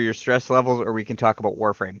and lower your stress levels, or we can talk about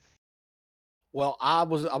Warframe. Well, I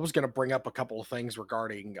was going to bring up a couple of things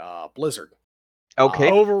regarding Blizzard.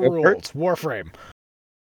 Okay, Overruled. Warframe.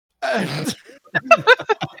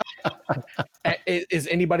 Is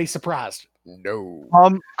anybody surprised? No.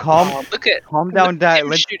 Calm down, Dad.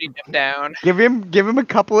 Let's Shooting him down. give him a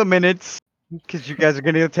couple of minutes, because you guys are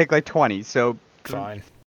gonna take like 20. So Fine.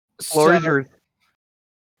 floor is yours.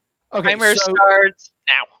 Okay, Timer starts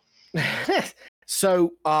now.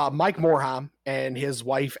 So Mike Morhaime and his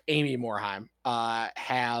wife Amy Morhaime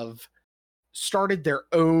have started their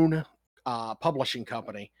own publishing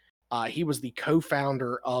company. He was the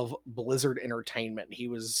co-founder of Blizzard Entertainment. He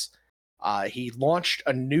launched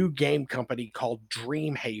a new game company called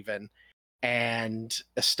Dreamhaven and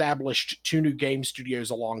established two new game studios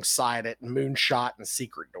alongside it, Moonshot and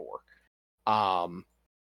Secret Door.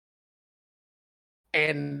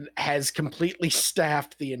 And has completely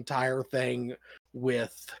staffed the entire thing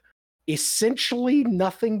with essentially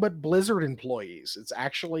nothing but Blizzard employees. It's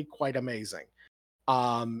actually quite amazing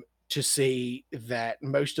to see that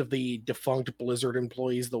most of the defunct Blizzard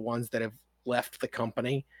employees, the ones that have left the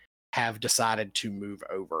company, have decided to move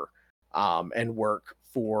over and work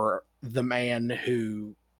for the man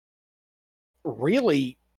who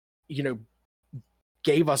really,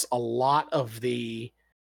 gave us a lot of the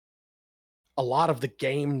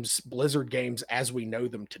games, Blizzard games as we know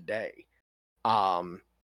them today,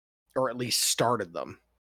 or at least started them.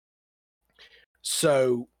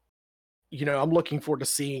 So, I'm looking forward to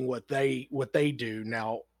seeing what they do.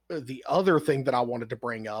 Now, the other thing that I wanted to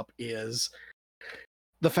bring up is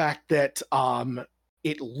the fact that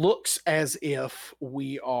it looks as if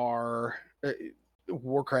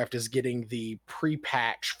Warcraft is getting the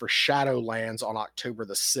pre-patch for Shadowlands on October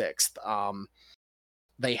the 6th.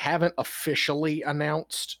 They haven't officially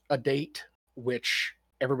announced a date, which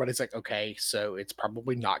everybody's like, okay, so it's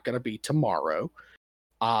probably not going to be tomorrow.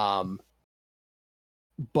 But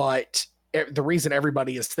the reason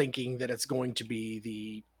everybody is thinking that it's going to be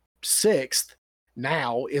the 6th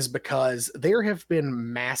now is because there have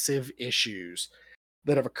been massive issues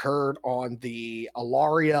that have occurred on the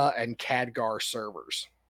Alaria and Khadgar servers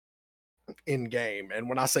in game. And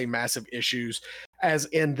when I say massive issues, as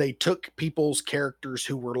in they took people's characters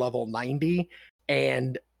who were level 90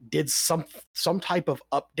 and did some type of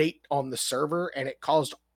update on the server, and it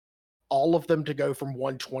caused all of them to go from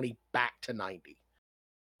 120 back to 90.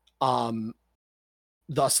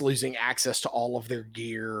 Thus losing access to all of their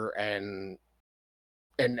gear and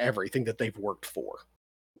everything that they've worked for.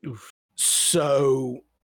 Oof. So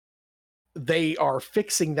they are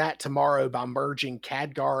fixing that tomorrow by merging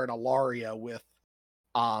Khadgar and Alaria with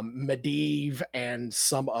Medivh and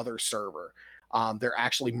some other server. They're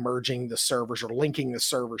actually merging the servers or linking the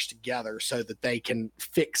servers together so that they can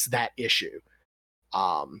fix that issue.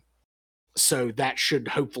 So that should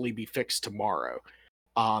hopefully be fixed tomorrow.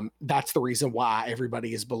 That's the reason why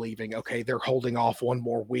everybody is believing, okay, they're holding off one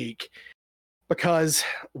more week, because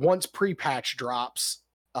once pre-patch drops,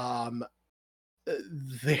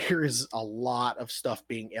 there is a lot of stuff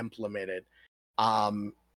being implemented.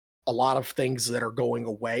 A lot of things that are going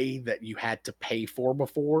away that you had to pay for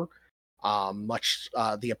before.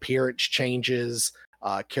 The appearance changes,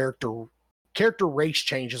 character race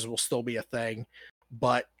changes will still be a thing,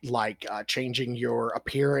 but like changing your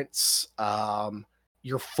appearance,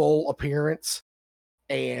 your full appearance,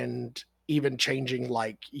 and even changing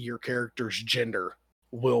like your character's gender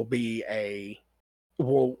will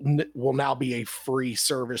now be a free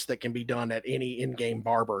service that can be done at any in-game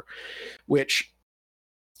barber, which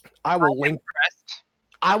I will link.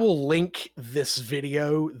 I will link this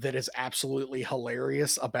video that is absolutely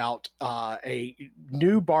hilarious about a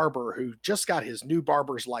new barber who just got his new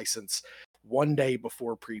barber's license one day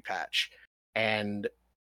before pre-patch. And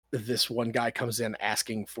this one guy comes in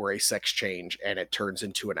asking for a sex change, and it turns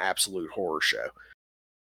into an absolute horror show.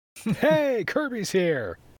 Hey, Kirby's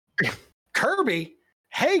here. Kirby?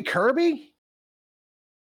 Hey, Kirby?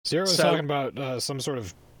 Zero's talking about some sort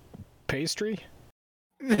of pastry?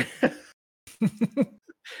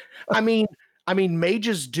 I mean,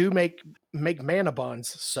 mages do make mana buns,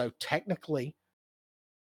 so technically.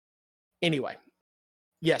 Anyway,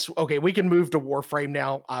 yes, okay, we can move to Warframe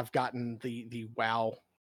now. I've gotten the WoW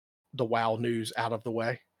news out of the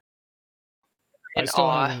way. I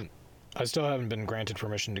still haven't been granted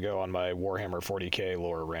permission to go on my Warhammer 40k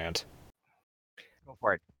lore rant. Go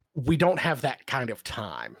for it. We don't have that kind of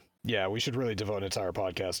time. Yeah, we should really devote an entire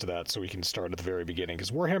podcast to that so we can start at the very beginning.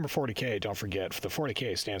 Because Warhammer 40k, don't forget, the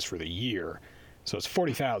 40k stands for the year. So it's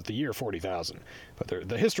 40,000, the year 40,000. But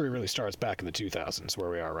the history really starts back in the 2000s,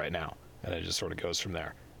 where we are right now. And it just sort of goes from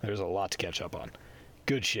there. There's a lot to catch up on.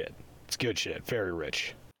 Good shit. It's good shit. Very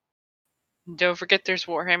rich. Don't forget there's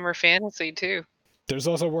Warhammer Fantasy, too. There's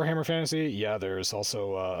also Warhammer Fantasy. Yeah, there's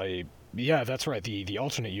also yeah, that's right. The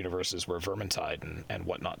alternate universes where Vermintide and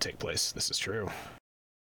whatnot take place. This is true.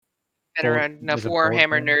 Been around enough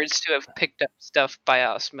Warhammer nerds to have picked up stuff by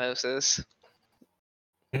osmosis.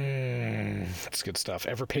 That's good stuff.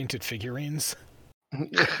 Ever painted figurines?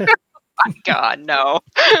 God, no.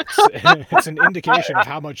 It's an indication of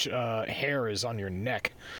how much hair is on your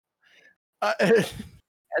neck.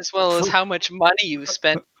 As well as how much money you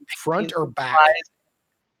spent. Front or back?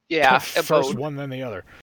 Yeah, first one, then the other.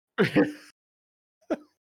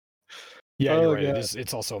 Yeah, you're right.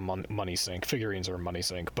 It's also a money sink. Figurines are a money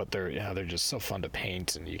sink, but they're just so fun to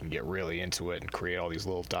paint, and you can get really into it and create all these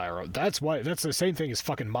little dioramas. That's the same thing as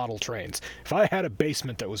fucking model trains. If I had a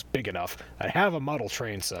basement that was big enough, I'd have a model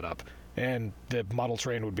train set up, and the model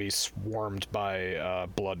train would be swarmed by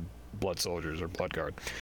blood soldiers or blood guard.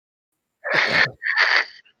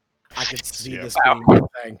 I could see this being a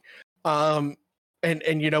thing.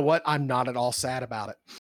 And you know what? I'm not at all sad about it.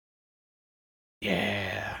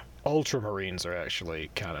 Yeah. Ultramarines are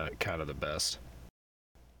actually kind of the best,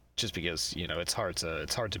 just because it's hard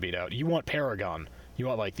to beat out. You want Paragon, you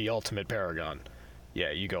want like the ultimate Paragon.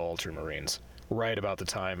 Yeah, you go Ultramarines. Right about the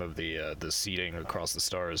time of the seeding across the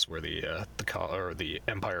stars, where the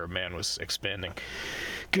Empire of Man was expanding.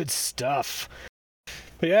 Good stuff.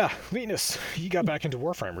 But yeah, Venus, you got back into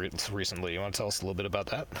Warframe recently. You want to tell us a little bit about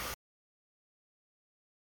that?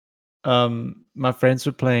 My friends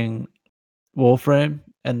were playing Warframe,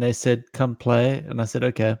 and they said, "Come play," and I said,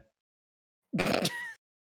 "Okay." And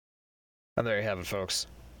there you have it, folks.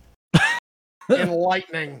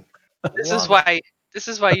 Enlightening. This is why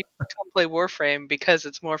you come play Warframe, because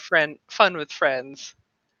it's more fun with friends.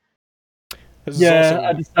 I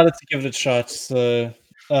decided to give it a shot. So,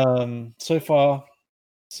 so far,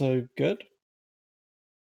 so good.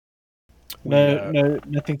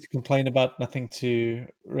 Nothing to complain about. Nothing to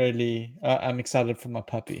really. I'm excited for my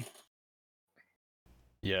puppy.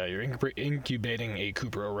 Yeah, you're incubating a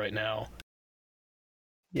Kubrow right now.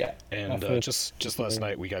 Yeah. And just last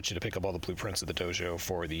night, we got you to pick up all the blueprints of the dojo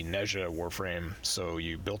for the Nezha Warframe. So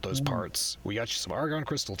you built those parts. We got you some Argon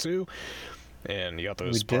Crystal too, and you got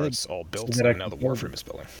those parts all built. So now the Warframe is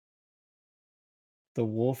building. The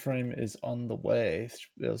Warframe is on the way.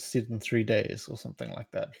 It'll sit in 3 days or something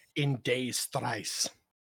like that. In days thrice.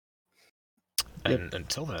 And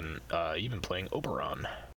until then, you've been playing Oberon.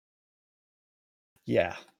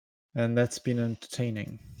 Yeah, and that's been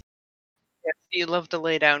entertaining. Yes, you love to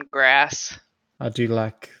lay down grass. I do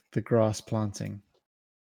like the grass planting.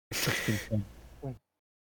 It's been fun.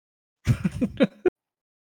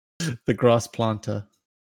 The grass planter.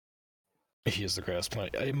 He is the grass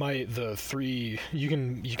plant. The 3 you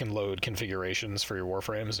can load configurations for your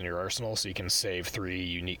warframes in your arsenal, so you can save 3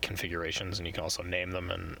 unique configurations, and you can also name them.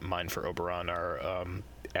 And mine for Oberon are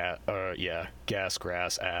gas,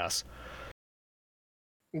 grass, ass.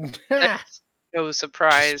 That's no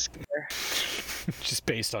surprise. there. Just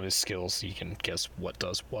based on his skills, you can guess what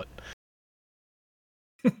does what.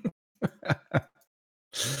 That's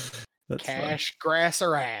fun. Cash, grass,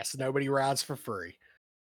 or ass. Nobody rides for free.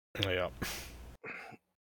 Yeah.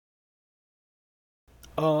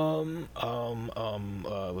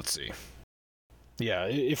 Let's see. Yeah,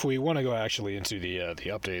 if we want to go actually into the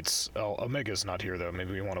updates, Omega's not here though.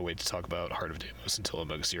 Maybe we want to wait to talk about Heart of Deimos until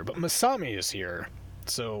Omega's here. But Masami is here,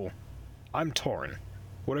 so I'm torn.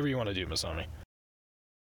 Whatever you want to do, Masami.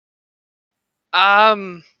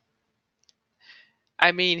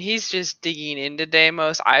 I mean, he's just digging into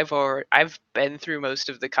Deimos. I've been through most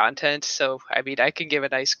of the content, so I mean, I can give a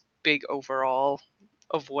nice big overall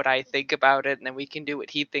of what I think about it, and then we can do what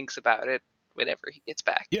he thinks about it whenever he gets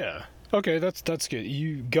back. Yeah. Okay, that's good.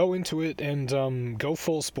 You go into it and go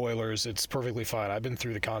full spoilers. It's perfectly fine. I've been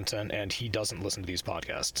through the content, and he doesn't listen to these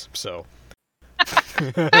podcasts, so.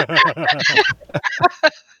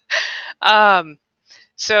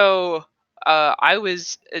 So I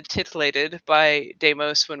was titillated by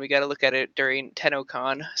Deimos when we got to look at it during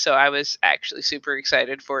TennoCon, so I was actually super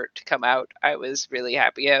excited for it to come out. I was really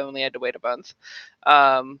happy. I only had to wait a month.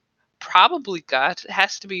 Probably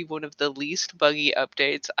has to be one of the least buggy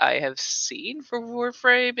updates I have seen for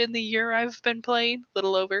Warframe in the year I've been playing.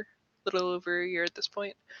 Little over a year at this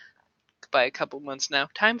point. By a couple months now.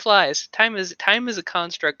 Time flies. Time is a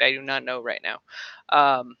construct I do not know right now.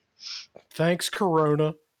 Thanks,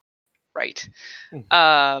 Corona. Right.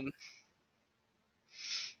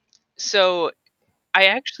 So I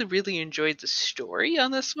actually really enjoyed the story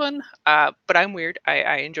on this one, but I'm weird.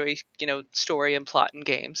 I enjoy, story and plot in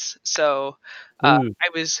games. So I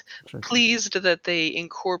was pleased that they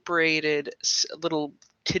incorporated little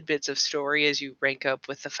tidbits of story as you rank up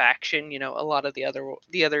with the faction. A lot of the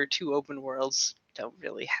other 2 open worlds don't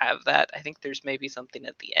really have that. I think there's maybe something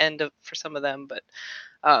at the end for some of them, but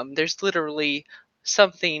there's literally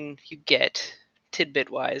something you get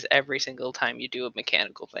tidbit wise every single time you do a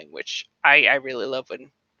mechanical thing, which I really love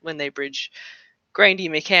when they bridge grindy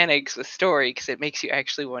mechanics with story, because it makes you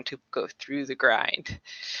actually want to go through the grind.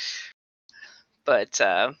 But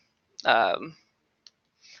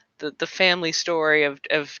the family story of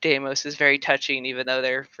Deimos is very touching, even though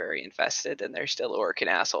they're very invested and they're still orc and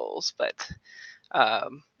assholes. But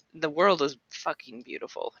the world is fucking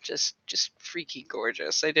beautiful, just freaking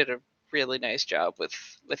gorgeous. They did a really nice job with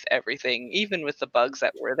everything, even with the bugs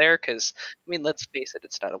that were there. Because I mean, let's face it,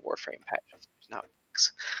 it's not a Warframe patch. There's not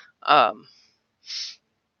bugs.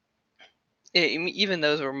 Even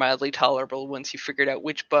those were mildly tolerable once you figured out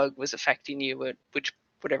which bug was affecting you at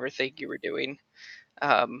whatever thing you were doing.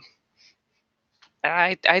 I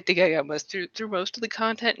think I got through most of the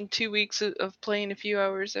content in 2 weeks of playing a few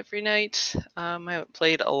hours every night. I haven't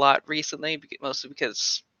played a lot recently, mostly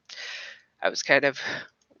because I was kind of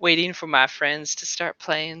waiting for my friends to start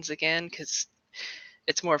playing again, because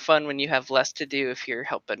it's more fun when you have less to do if you're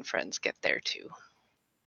helping friends get there too.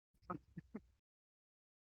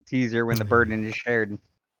 It's easier when the burden is shared.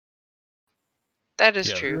 That is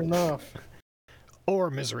Yeah. Fair true. enough. Or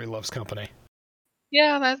misery loves company.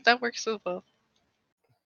 Yeah, that works as well.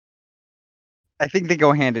 I think they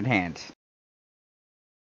go hand in hand.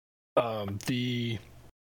 I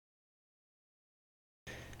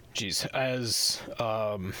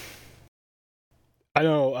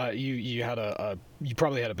know you had you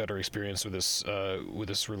probably had a better experience with this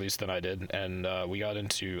release than I did, and we got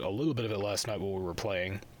into a little bit of it last night while we were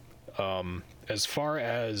playing. As far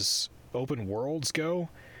as open worlds go,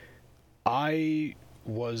 I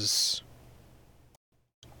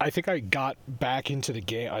think I got back into the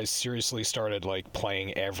game. I seriously started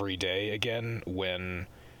playing every day again when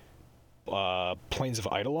Plains of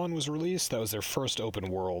Eidolon was released. That was their first open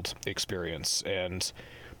world experience, and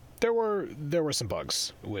there were some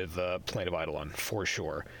bugs with Plains of Eidolon for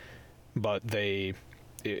sure. But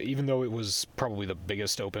even though it was probably the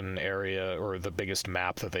biggest open area or the biggest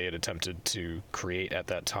map that they had attempted to create at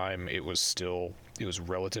that time, it was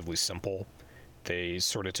relatively simple. They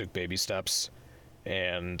sort of took baby steps.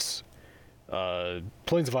 And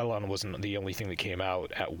Plains of Eidolon wasn't the only thing that came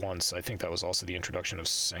out at once. I think that was also the introduction of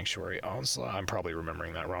Sanctuary Onslaught. I'm probably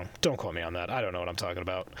remembering that wrong. Don't quote me on that. I don't know what I'm talking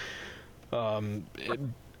about.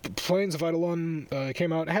 Plains of Eidolon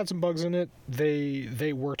came out, had some bugs in it.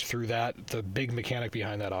 They worked through that. The big mechanic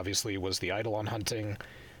behind that, obviously, was the Eidolon hunting.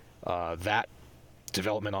 That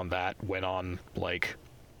development on that went on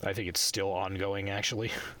I think it's still ongoing,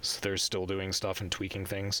 actually. So they're still doing stuff and tweaking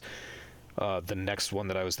things. The next one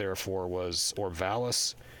that I was there for was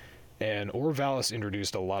Orvalis. And Orvalis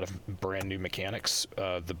introduced a lot of brand new mechanics.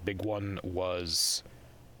 The big one was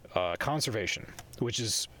conservation, which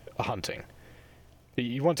is hunting.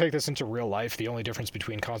 You want to take this into real life, the only difference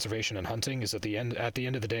between conservation and hunting is at the end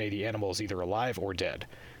of the day, the animal is either alive or dead.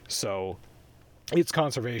 So it's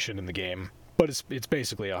conservation in the game, but it's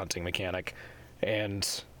basically a hunting mechanic. And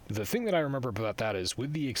the thing that I remember about that is,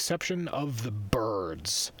 with the exception of the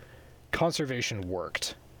birds, conservation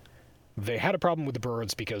worked. They had a problem with the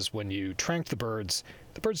birds because when you tranked the birds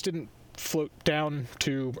didn't float down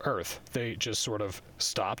to Earth. They just sort of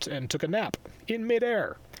stopped and took a nap in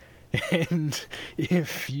midair. And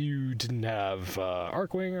if you didn't have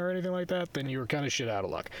Arcwing or anything like that, then you were kind of shit out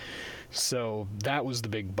of luck. So that was the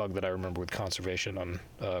big bug that I remember with conservation on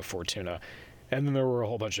Fortuna. And then there were a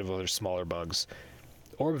whole bunch of other smaller bugs.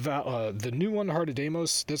 The new one, Heart of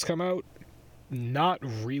Deimos, that's come out, not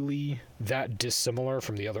really that dissimilar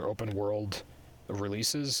from the other open world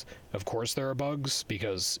releases. Of course there are bugs,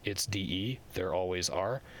 because it's DE. There always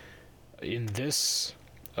are. In this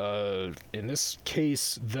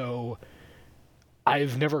case, though,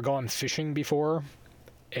 I've never gone fishing before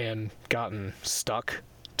and gotten stuck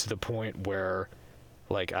to the point where,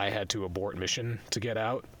 like, I had to abort mission to get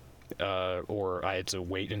out, or I had to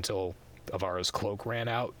wait until Avara's cloak ran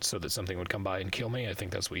out so that something would come by and kill me. I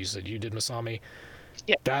think that's what you said you did, Masami.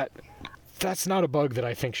 Yeah. That's not a bug that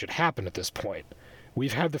I think should happen at this point.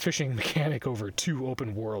 We've had the fishing mechanic over 2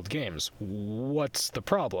 open world games. What's the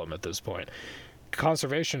problem at this point?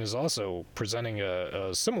 Conservation is also presenting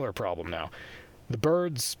a similar problem now. The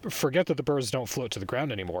birds, forget that the birds don't float to the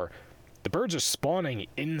ground anymore. The birds are spawning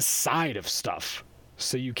inside of stuff,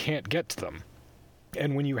 so you can't get to them.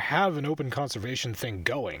 And when you have an open conservation thing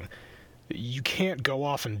going, you can't go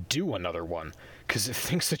off and do another one, because it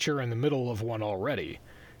thinks that you're in the middle of one already,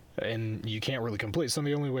 and you can't really complete. So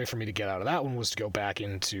the only way for me to get out of that one was to go back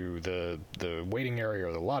into the waiting area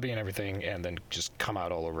or the lobby and everything, and then just come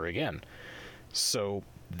out all over again. So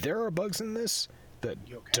there are bugs in this that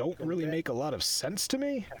don't really make a lot of sense to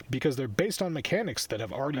me, because they're based on mechanics that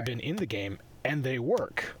have already been in the game, and they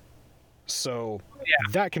work. So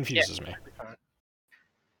that confuses me.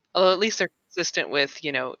 Although at least they're consistent with,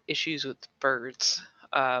 issues with birds.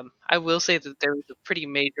 I will say that there was a pretty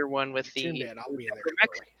major one with the I'll be in there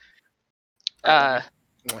necromech.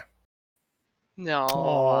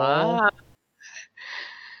 No.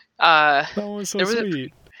 That was so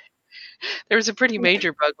sweet. There was a pretty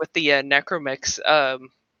major bug with the necromechs.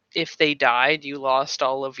 If they died, you lost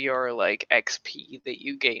all of your XP that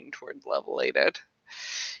you gained toward level 8.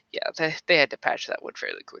 Yeah, they had to patch that one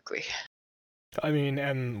fairly quickly. I mean,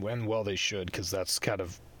 and well, they should, because that's kind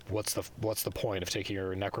of what's the point of taking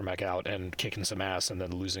your necromech out and kicking some ass and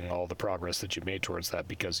then losing all the progress that you made towards that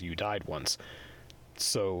because you died once.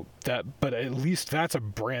 So but at least that's a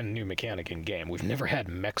brand new mechanic in game. We've never had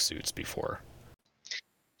mech suits before.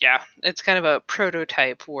 Yeah, it's kind of a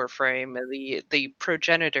prototype Warframe, the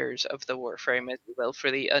progenitors of the Warframe, as you will, for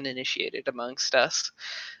the uninitiated amongst us,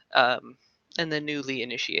 and the newly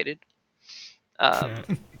initiated.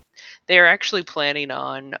 They're actually planning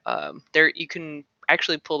on you can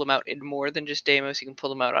actually pull them out in more than just Deimos. You can pull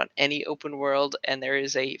them out on any open world, and there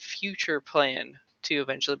is a future plan to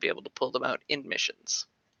eventually be able to pull them out in missions.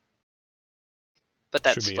 But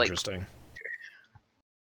that's should be interesting.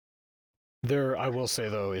 I will say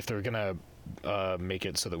though, if they're gonna make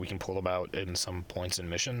it so that we can pull them out in some points in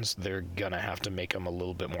missions, they're gonna have to make them a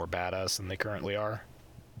little bit more badass than they currently are,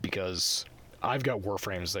 because I've got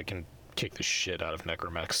Warframes that can kick the shit out of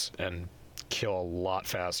necromechs and kill a lot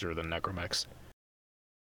faster than necromechs.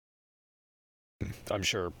 I'm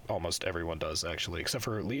sure almost everyone does, actually, except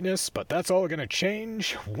for Eliteness, but that's all going to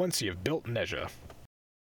change once you've built Nezha.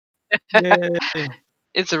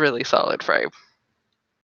 It's a really solid frame.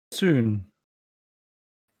 Soon.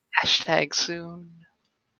 #soon.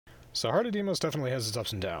 So Heart of Deimos definitely has its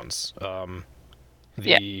ups and downs.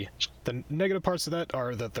 The negative parts of that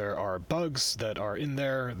are that there are bugs that are in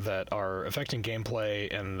there that are affecting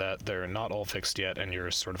gameplay, and that they're not all fixed yet, and you're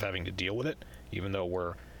sort of having to deal with it, even though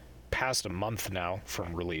we're past a month now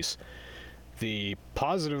from release. The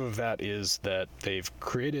positive of that is that they've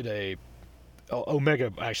created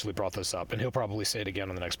Omega actually brought this up, and he'll probably say it again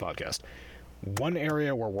on the next podcast. One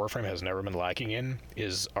area where Warframe has never been lacking in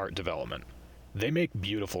is art development. They make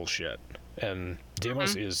beautiful shit, and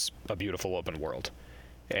Deimos is a beautiful open world.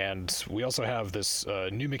 And we also have this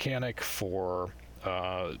new mechanic for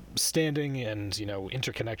standing and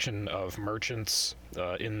interconnection of merchants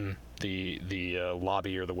in the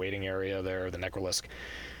lobby or the waiting area there, the Necrolisc.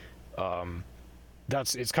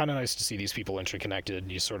 It's kind of nice to see these people interconnected.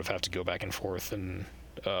 You sort of have to go back and forth and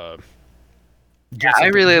you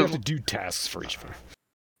have to do tasks for each of them.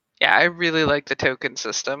 Yeah, I really like the token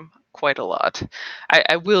system quite a lot.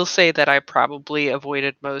 I will say that I probably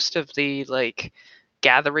avoided most of the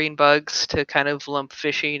gathering bugs to kind of lump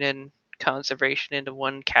fishing and conservation into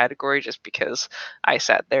one category, just because I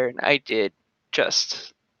sat there and I did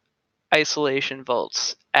just isolation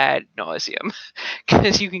vaults ad nauseum,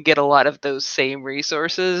 because you can get a lot of those same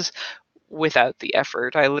resources without the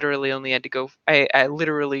effort. I literally only had to go. I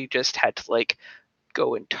literally just had to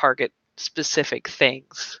go and target specific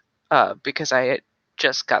things because I had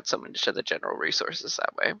just got so much of the general resources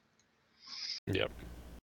that way. Yep.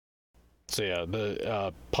 So yeah,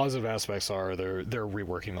 the positive aspects are they're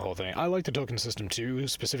reworking the whole thing. I like the token system too,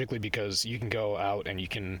 specifically because you can go out and you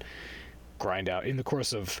can grind out in the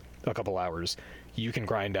course of a couple hours. You can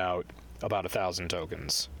grind out about 1,000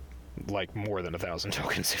 tokens, like more than 1,000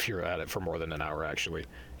 tokens if you're at it for more than an hour. Actually,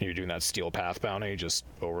 you're doing that Steel Path bounty just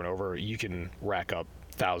over and over. You can rack up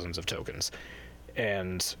thousands of tokens,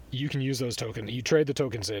 and you can use those tokens. You trade the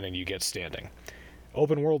tokens in, and you get standing.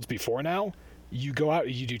 Open worlds before now, you go out,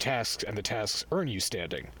 you do tasks, and the tasks earn you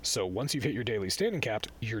standing. So once you've hit your daily standing cap,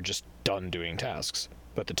 you're just done doing tasks.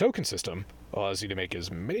 But the token system allows you to make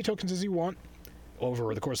as many tokens as you want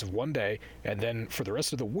over the course of one day, and then for the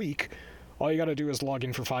rest of the week, all you gotta do is log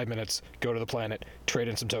in for 5 minutes, go to the planet, trade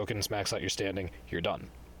in some tokens, max out your standing, you're done.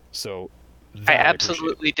 So I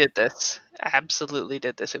absolutely did this.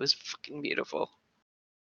 It was fucking beautiful.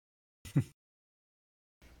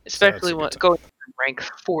 Especially going from rank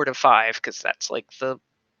 4 to 5, because that's the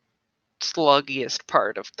sluggiest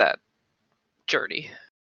part of that journey.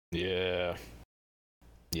 Yeah.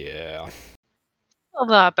 Well,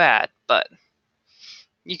 not bad, but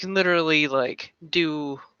you can literally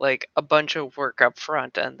do a bunch of work up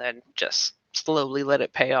front and then just slowly let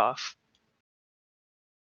it pay off.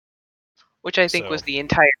 Which I think was the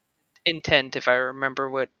entire intent, if I remember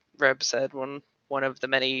what Reb said on one of the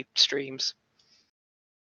many streams.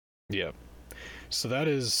 Yeah. So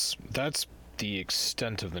that's the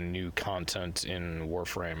extent of the new content in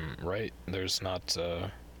Warframe, right? There's not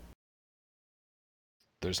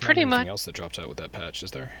anything else that dropped out with that patch,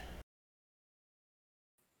 is there?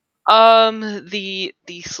 The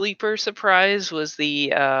sleeper surprise was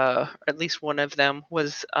or at least one of them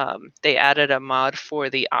was they added a mod for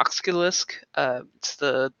the Oxcalisk. It's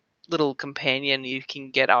the little companion you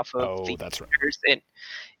can get off of the that's right.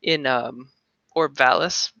 in Orb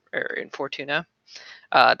Valis or in Fortuna.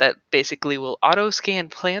 That basically will auto scan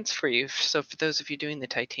plants for you. So for those of you doing the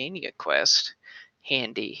Titania quest,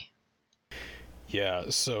 handy. Yeah,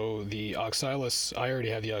 so the Oxalis, I already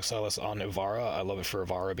have the Oxalis on Ivara. I love it for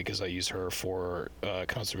Ivara because I use her for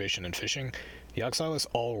conservation and fishing. The Oxalis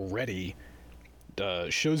already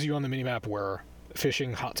shows you on the minimap where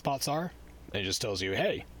fishing hotspots are. And it just tells you,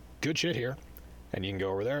 hey, good shit here. And you can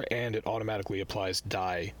go over there, and it automatically applies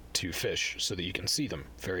dye to fish so that you can see them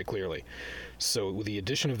very clearly. So with the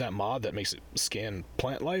addition of that mod that makes it scan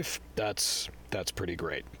plant life, that's pretty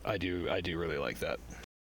great. I do really like that.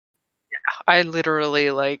 I literally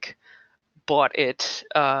bought it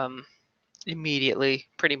immediately,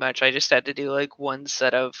 pretty much. I just had to do one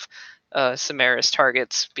set of Samaris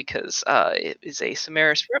targets because it is a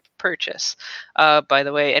Samaris purchase. By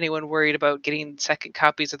the way, anyone worried about getting second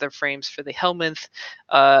copies of their frames for the Helminth,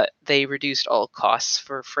 they reduced all costs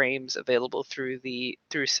for frames available through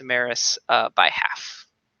Samaris by half.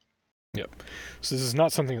 Yep. So this is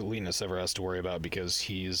not something that Leetness ever has to worry about because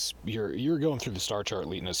you're going through the star chart,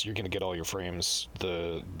 Leetness. You're going to get all your frames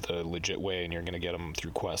the legit way, and you're going to get them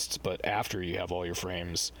through quests. But after you have all your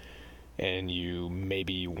frames, and you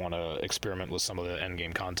maybe want to experiment with some of the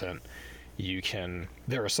endgame content,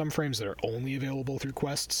 there are some frames that are only available through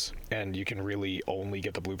quests, and you can really only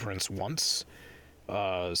get the blueprints once.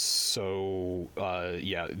 Yeah,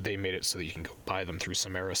 they made it so that you can go buy them through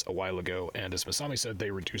Samaris a while ago, and as Masami said,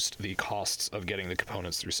 they reduced the costs of getting the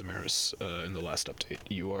components through Samaris in the last update.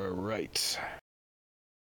 You are right.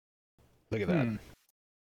 Look at that.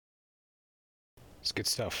 It's good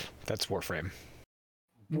stuff. That's Warframe.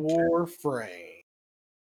 Warframe.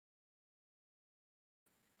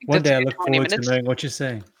 One day I look forward to knowing what you're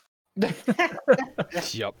saying.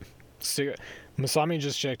 Yep. So, Masami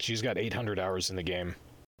just checked. She's got 800 hours in the game,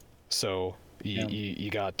 so you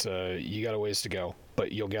got a ways to go,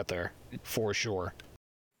 but you'll get there for sure.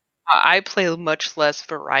 I play much less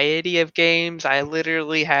variety of games. I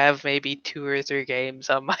literally have maybe 2 or 3 games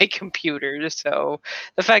on my computer. So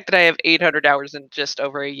the fact that I have 800 hours in just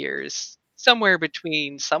over a year is somewhere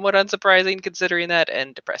between somewhat unsurprising considering that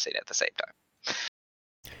and depressing at the same time.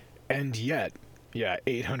 And yet, yeah,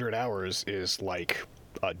 800 hours is like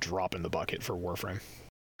a drop in the bucket for Warframe.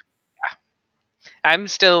 I'm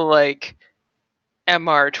still like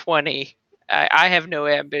MR20. I have no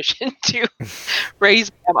ambition to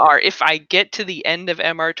raise MR. If I get to the end of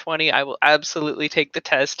MR20, I will absolutely take the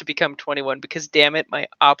test to become 21 because damn it, my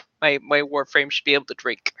Warframe should be able to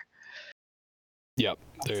drink. Yep,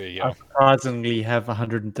 there you I go. surprisingly have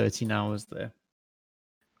 113 hours there.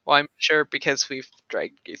 Well, I'm sure because we've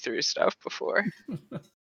dragged you through stuff before.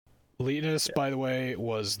 Linus, by the way,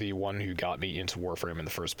 was the one who got me into Warframe in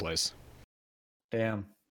the first place. Damn.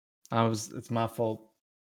 It's my fault.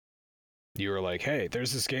 You were like, hey,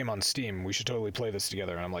 there's this game on Steam. We should totally play this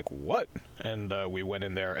together. And I'm like, what? And we went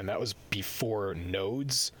in there, and that was before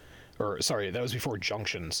nodes. That was before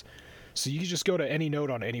junctions. So you could just go to any node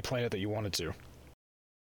on any planet that you wanted to.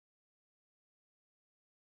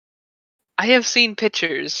 I have seen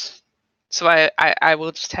pictures, so I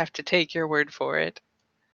will just have to take your word for it.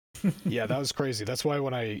 Yeah, that was crazy. That's why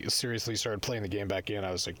when I seriously started playing the game back in,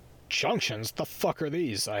 I was like, junctions? The fuck are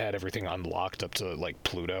these? I had everything unlocked up to, like,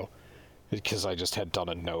 Pluto. Because I just had done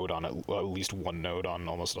a node on at least one node on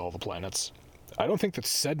almost all the planets. I don't think that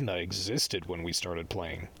Sedna existed when we started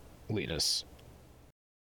playing Linus.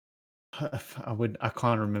 I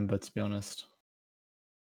can't remember, to be honest.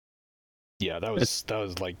 Yeah, that was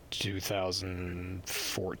like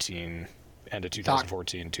 2014, end of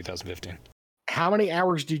 2014, 2015. How many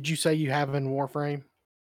hours did you say you have in Warframe?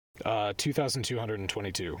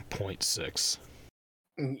 2,222.6.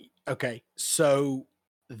 Okay, so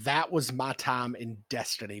that was my time in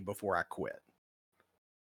Destiny before I quit.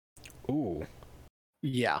 Ooh.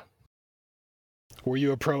 Yeah. Were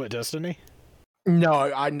you a pro at Destiny? No,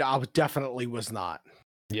 I definitely was not.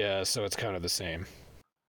 Yeah, so it's kind of the same.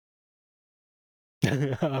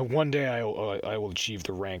 One day I will achieve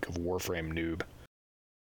the rank of Warframe noob.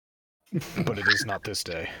 But it is not this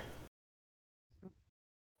day.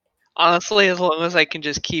 Honestly, as long as I can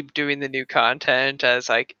just keep doing the new content as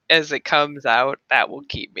it comes out, that will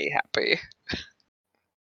keep me happy.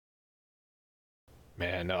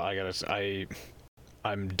 Man, no,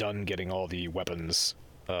 I'm done getting all the weapons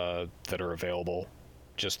that are available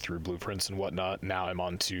just through blueprints and whatnot. Now I'm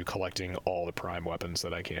on to collecting all the prime weapons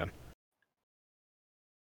that I can.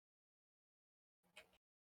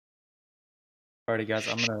 Alrighty, guys,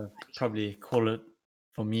 I'm gonna probably call it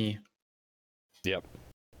for me. Yep.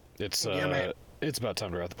 It's it's about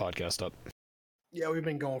time to wrap the podcast up. Yeah, we've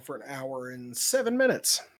been going for an hour and 7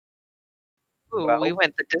 minutes. Ooh, Well- we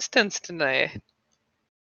went the distance tonight.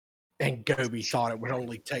 And Gobi thought it would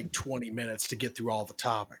only take 20 minutes to get through all the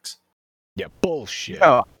topics. Yeah, bullshit.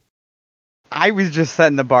 No, I was just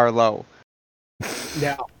setting the bar low.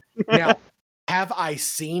 Now, have I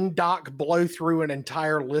seen Doc blow through an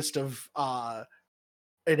entire list of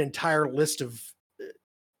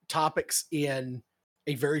topics in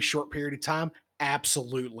a very short period of time?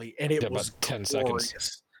 Absolutely, and it was about 10 glorious.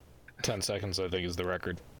 seconds. 10 seconds, I think, is the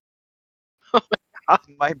record.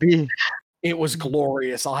 Might be. It was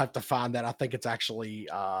glorious. I'll have to find that. I think it's actually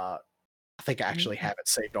I actually have it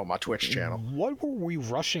saved on my Twitch channel. What were we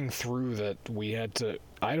rushing through that we had to...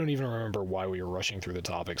 I don't even remember why we were rushing through the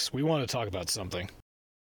topics. We want to talk about something.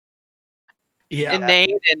 Yeah.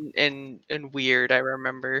 Innate and weird, I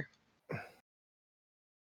remember.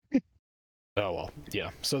 Oh, well. Yeah,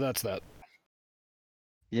 so that's that.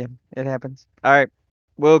 Yeah, it happens. All right.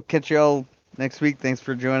 We'll catch y'all next week. Thanks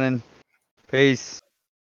for joining. Peace.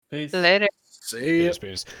 Peace. Later. See ya.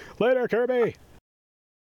 Peace. Later, Kirby!